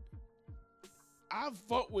I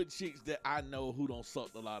fuck with chicks that I know who don't suck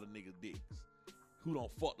a lot of niggas' dicks, who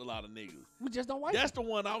don't fuck a lot of niggas. We just don't wife That's the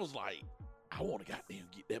one I was like, I want to goddamn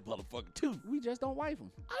get that motherfucker too. them. We just don't wife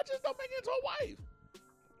them. I just don't make it into a wife.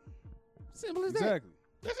 Simple as that. Exactly.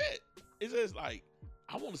 That's it. It's just like,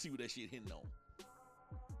 I want to see what that shit hitting on.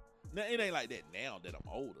 Now, it ain't like that now that I'm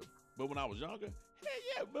older. But when I was younger, hell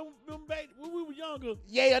yeah, remember back when we were younger,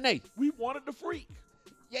 Yay or nay? we wanted the freak.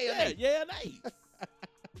 Yay or Yeah, nay? yeah, nay.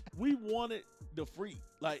 We wanted the freak.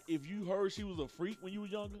 Like, if you heard she was a freak when you were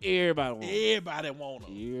younger, Everybody want them. everybody want her.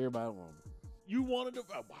 Everybody want them. You wanted to,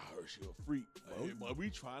 I heard she a freak. But we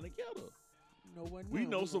trying to get her. No one We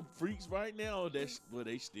know knows. some freaks right now they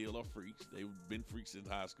still are freaks. They've been freaks since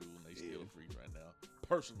high school and they still are freaks right now.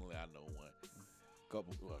 Personally, I know one.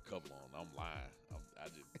 Well, a couple on. I'm lying. I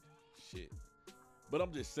just shit. But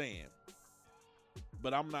I'm just saying.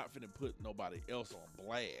 But I'm not finna put nobody else on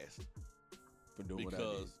blast For doing what I did.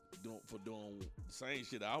 because for doing the same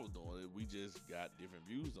shit I was doing. We just got different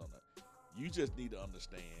views on it. You just need to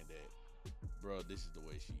understand that, bro, this is the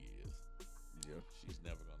way she is. Yeah. She's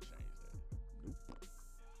never gonna change that. Nope.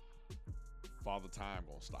 Father Time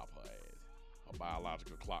gonna stop her ass. Her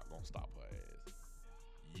biological clock gonna stop her ass.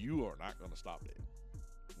 You are not gonna stop that.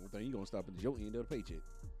 One thing you gonna stop at your end of the paycheck.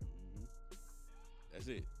 That's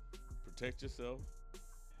it. Protect yourself.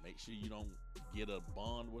 Make sure you don't get a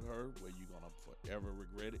bond with her where you're gonna forever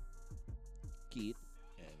regret it. Kid.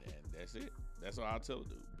 And that's it. That's what I tell her,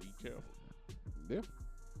 dude. Be careful. Yeah.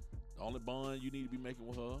 The only bond you need to be making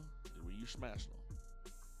with her is when you smash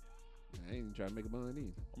her. I ain't even trying to make a bond either.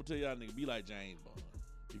 I'm gonna tell y'all, nigga, be like James Bond.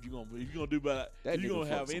 If you gonna do about That if you nigga gonna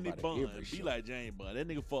have fuck any somebody bond, every be show. like James Bond. That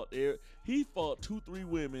nigga fought there. He fought 2-3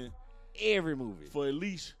 women Every movie. for at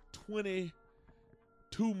least 22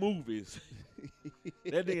 movies.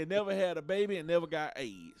 That nigga never had a baby and never got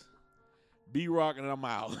AIDS. B-Rock and I'm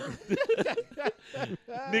out.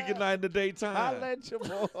 Nick at Night in the daytime. I let your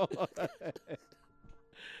boy.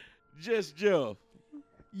 Just Jeff.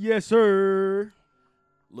 Yes, sir.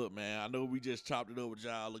 Look, man, I know we just chopped it over with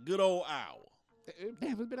y'all. A good old hour.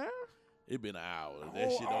 Damn, it's been an hour? It been an hour. Oh,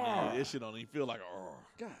 That shit don't even feel like an hour.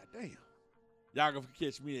 God damn. Y'all can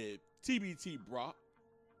catch me at TBT Brock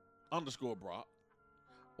 _Brock.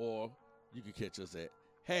 Or you can catch us at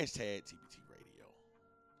 #TBT Radio.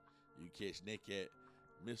 You can catch Nick at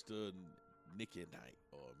Mr. Nick at Night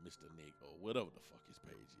or Mr. Nick or whatever the fuck his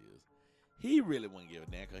page is. He really wouldn't give a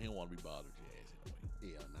damn because he don't want to be bothered with your ass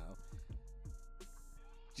anyway. Hell no.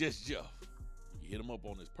 Just Jeff. You hit him up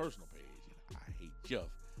on his personal page. And I hate Jeff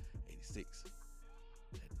 86.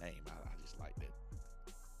 That name, I just like that.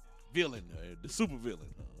 Villain, the super villain.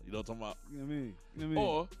 You know what I'm talking about? You know what I mean?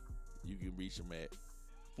 Or you can reach him at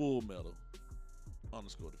Full Metal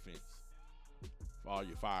 _Defense for all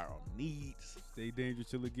your firearm needs. Stay dangerous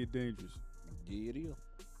till it get dangerous. Yeah, it is.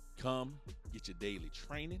 Come get your daily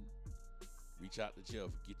training. Reach out to Jeff.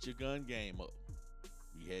 Get your gun game up.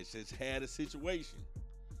 We just had a situation.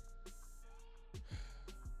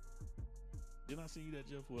 Didn't I see you that,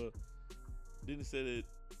 Jeff? Well, didn't it say that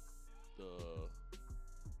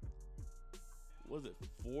was it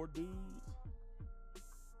 4 dudes?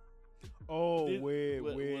 Oh, Did- where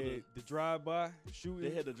what the drive-by shooting,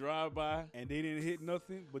 They had to drive by. and they didn't hit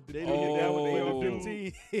nothing, but they They didn't didn't hit that one. They hit on that one.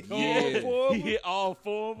 15. Hit all Yeah. four of He them. hit all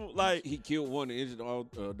 4 of them. Like, He killed one and injured all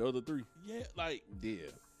the other 3. yeah, like, Yeah.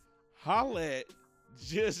 holla at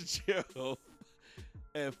Just Jeff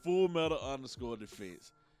at Full Metal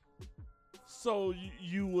 _Defense. So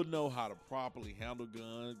you will know how to properly handle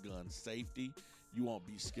gun safety. You won't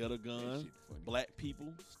be scared of guns. shit funny. Black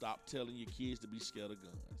people, stop telling your kids to be scared of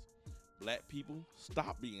guns. Black people,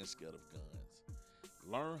 stop being scared of guns.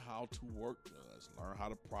 learn how to work guns, learn how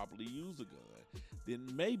to properly use a gun. Then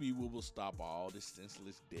maybe we will stop all this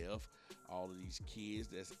senseless death, all of these kids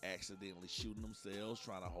that's accidentally shooting themselves,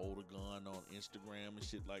 trying to hold a gun on Instagram and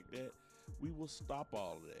shit like that. We will stop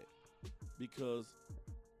all of that because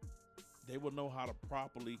they will know how to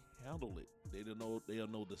properly handle it. They'll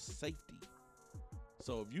know the safety.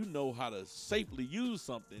 So if you know how to safely use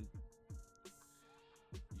something,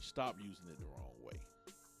 you stop using it the wrong way.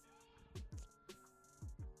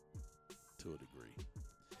 To a degree.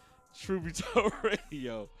 True Be Told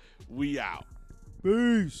Radio, we out.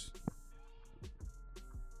 Peace.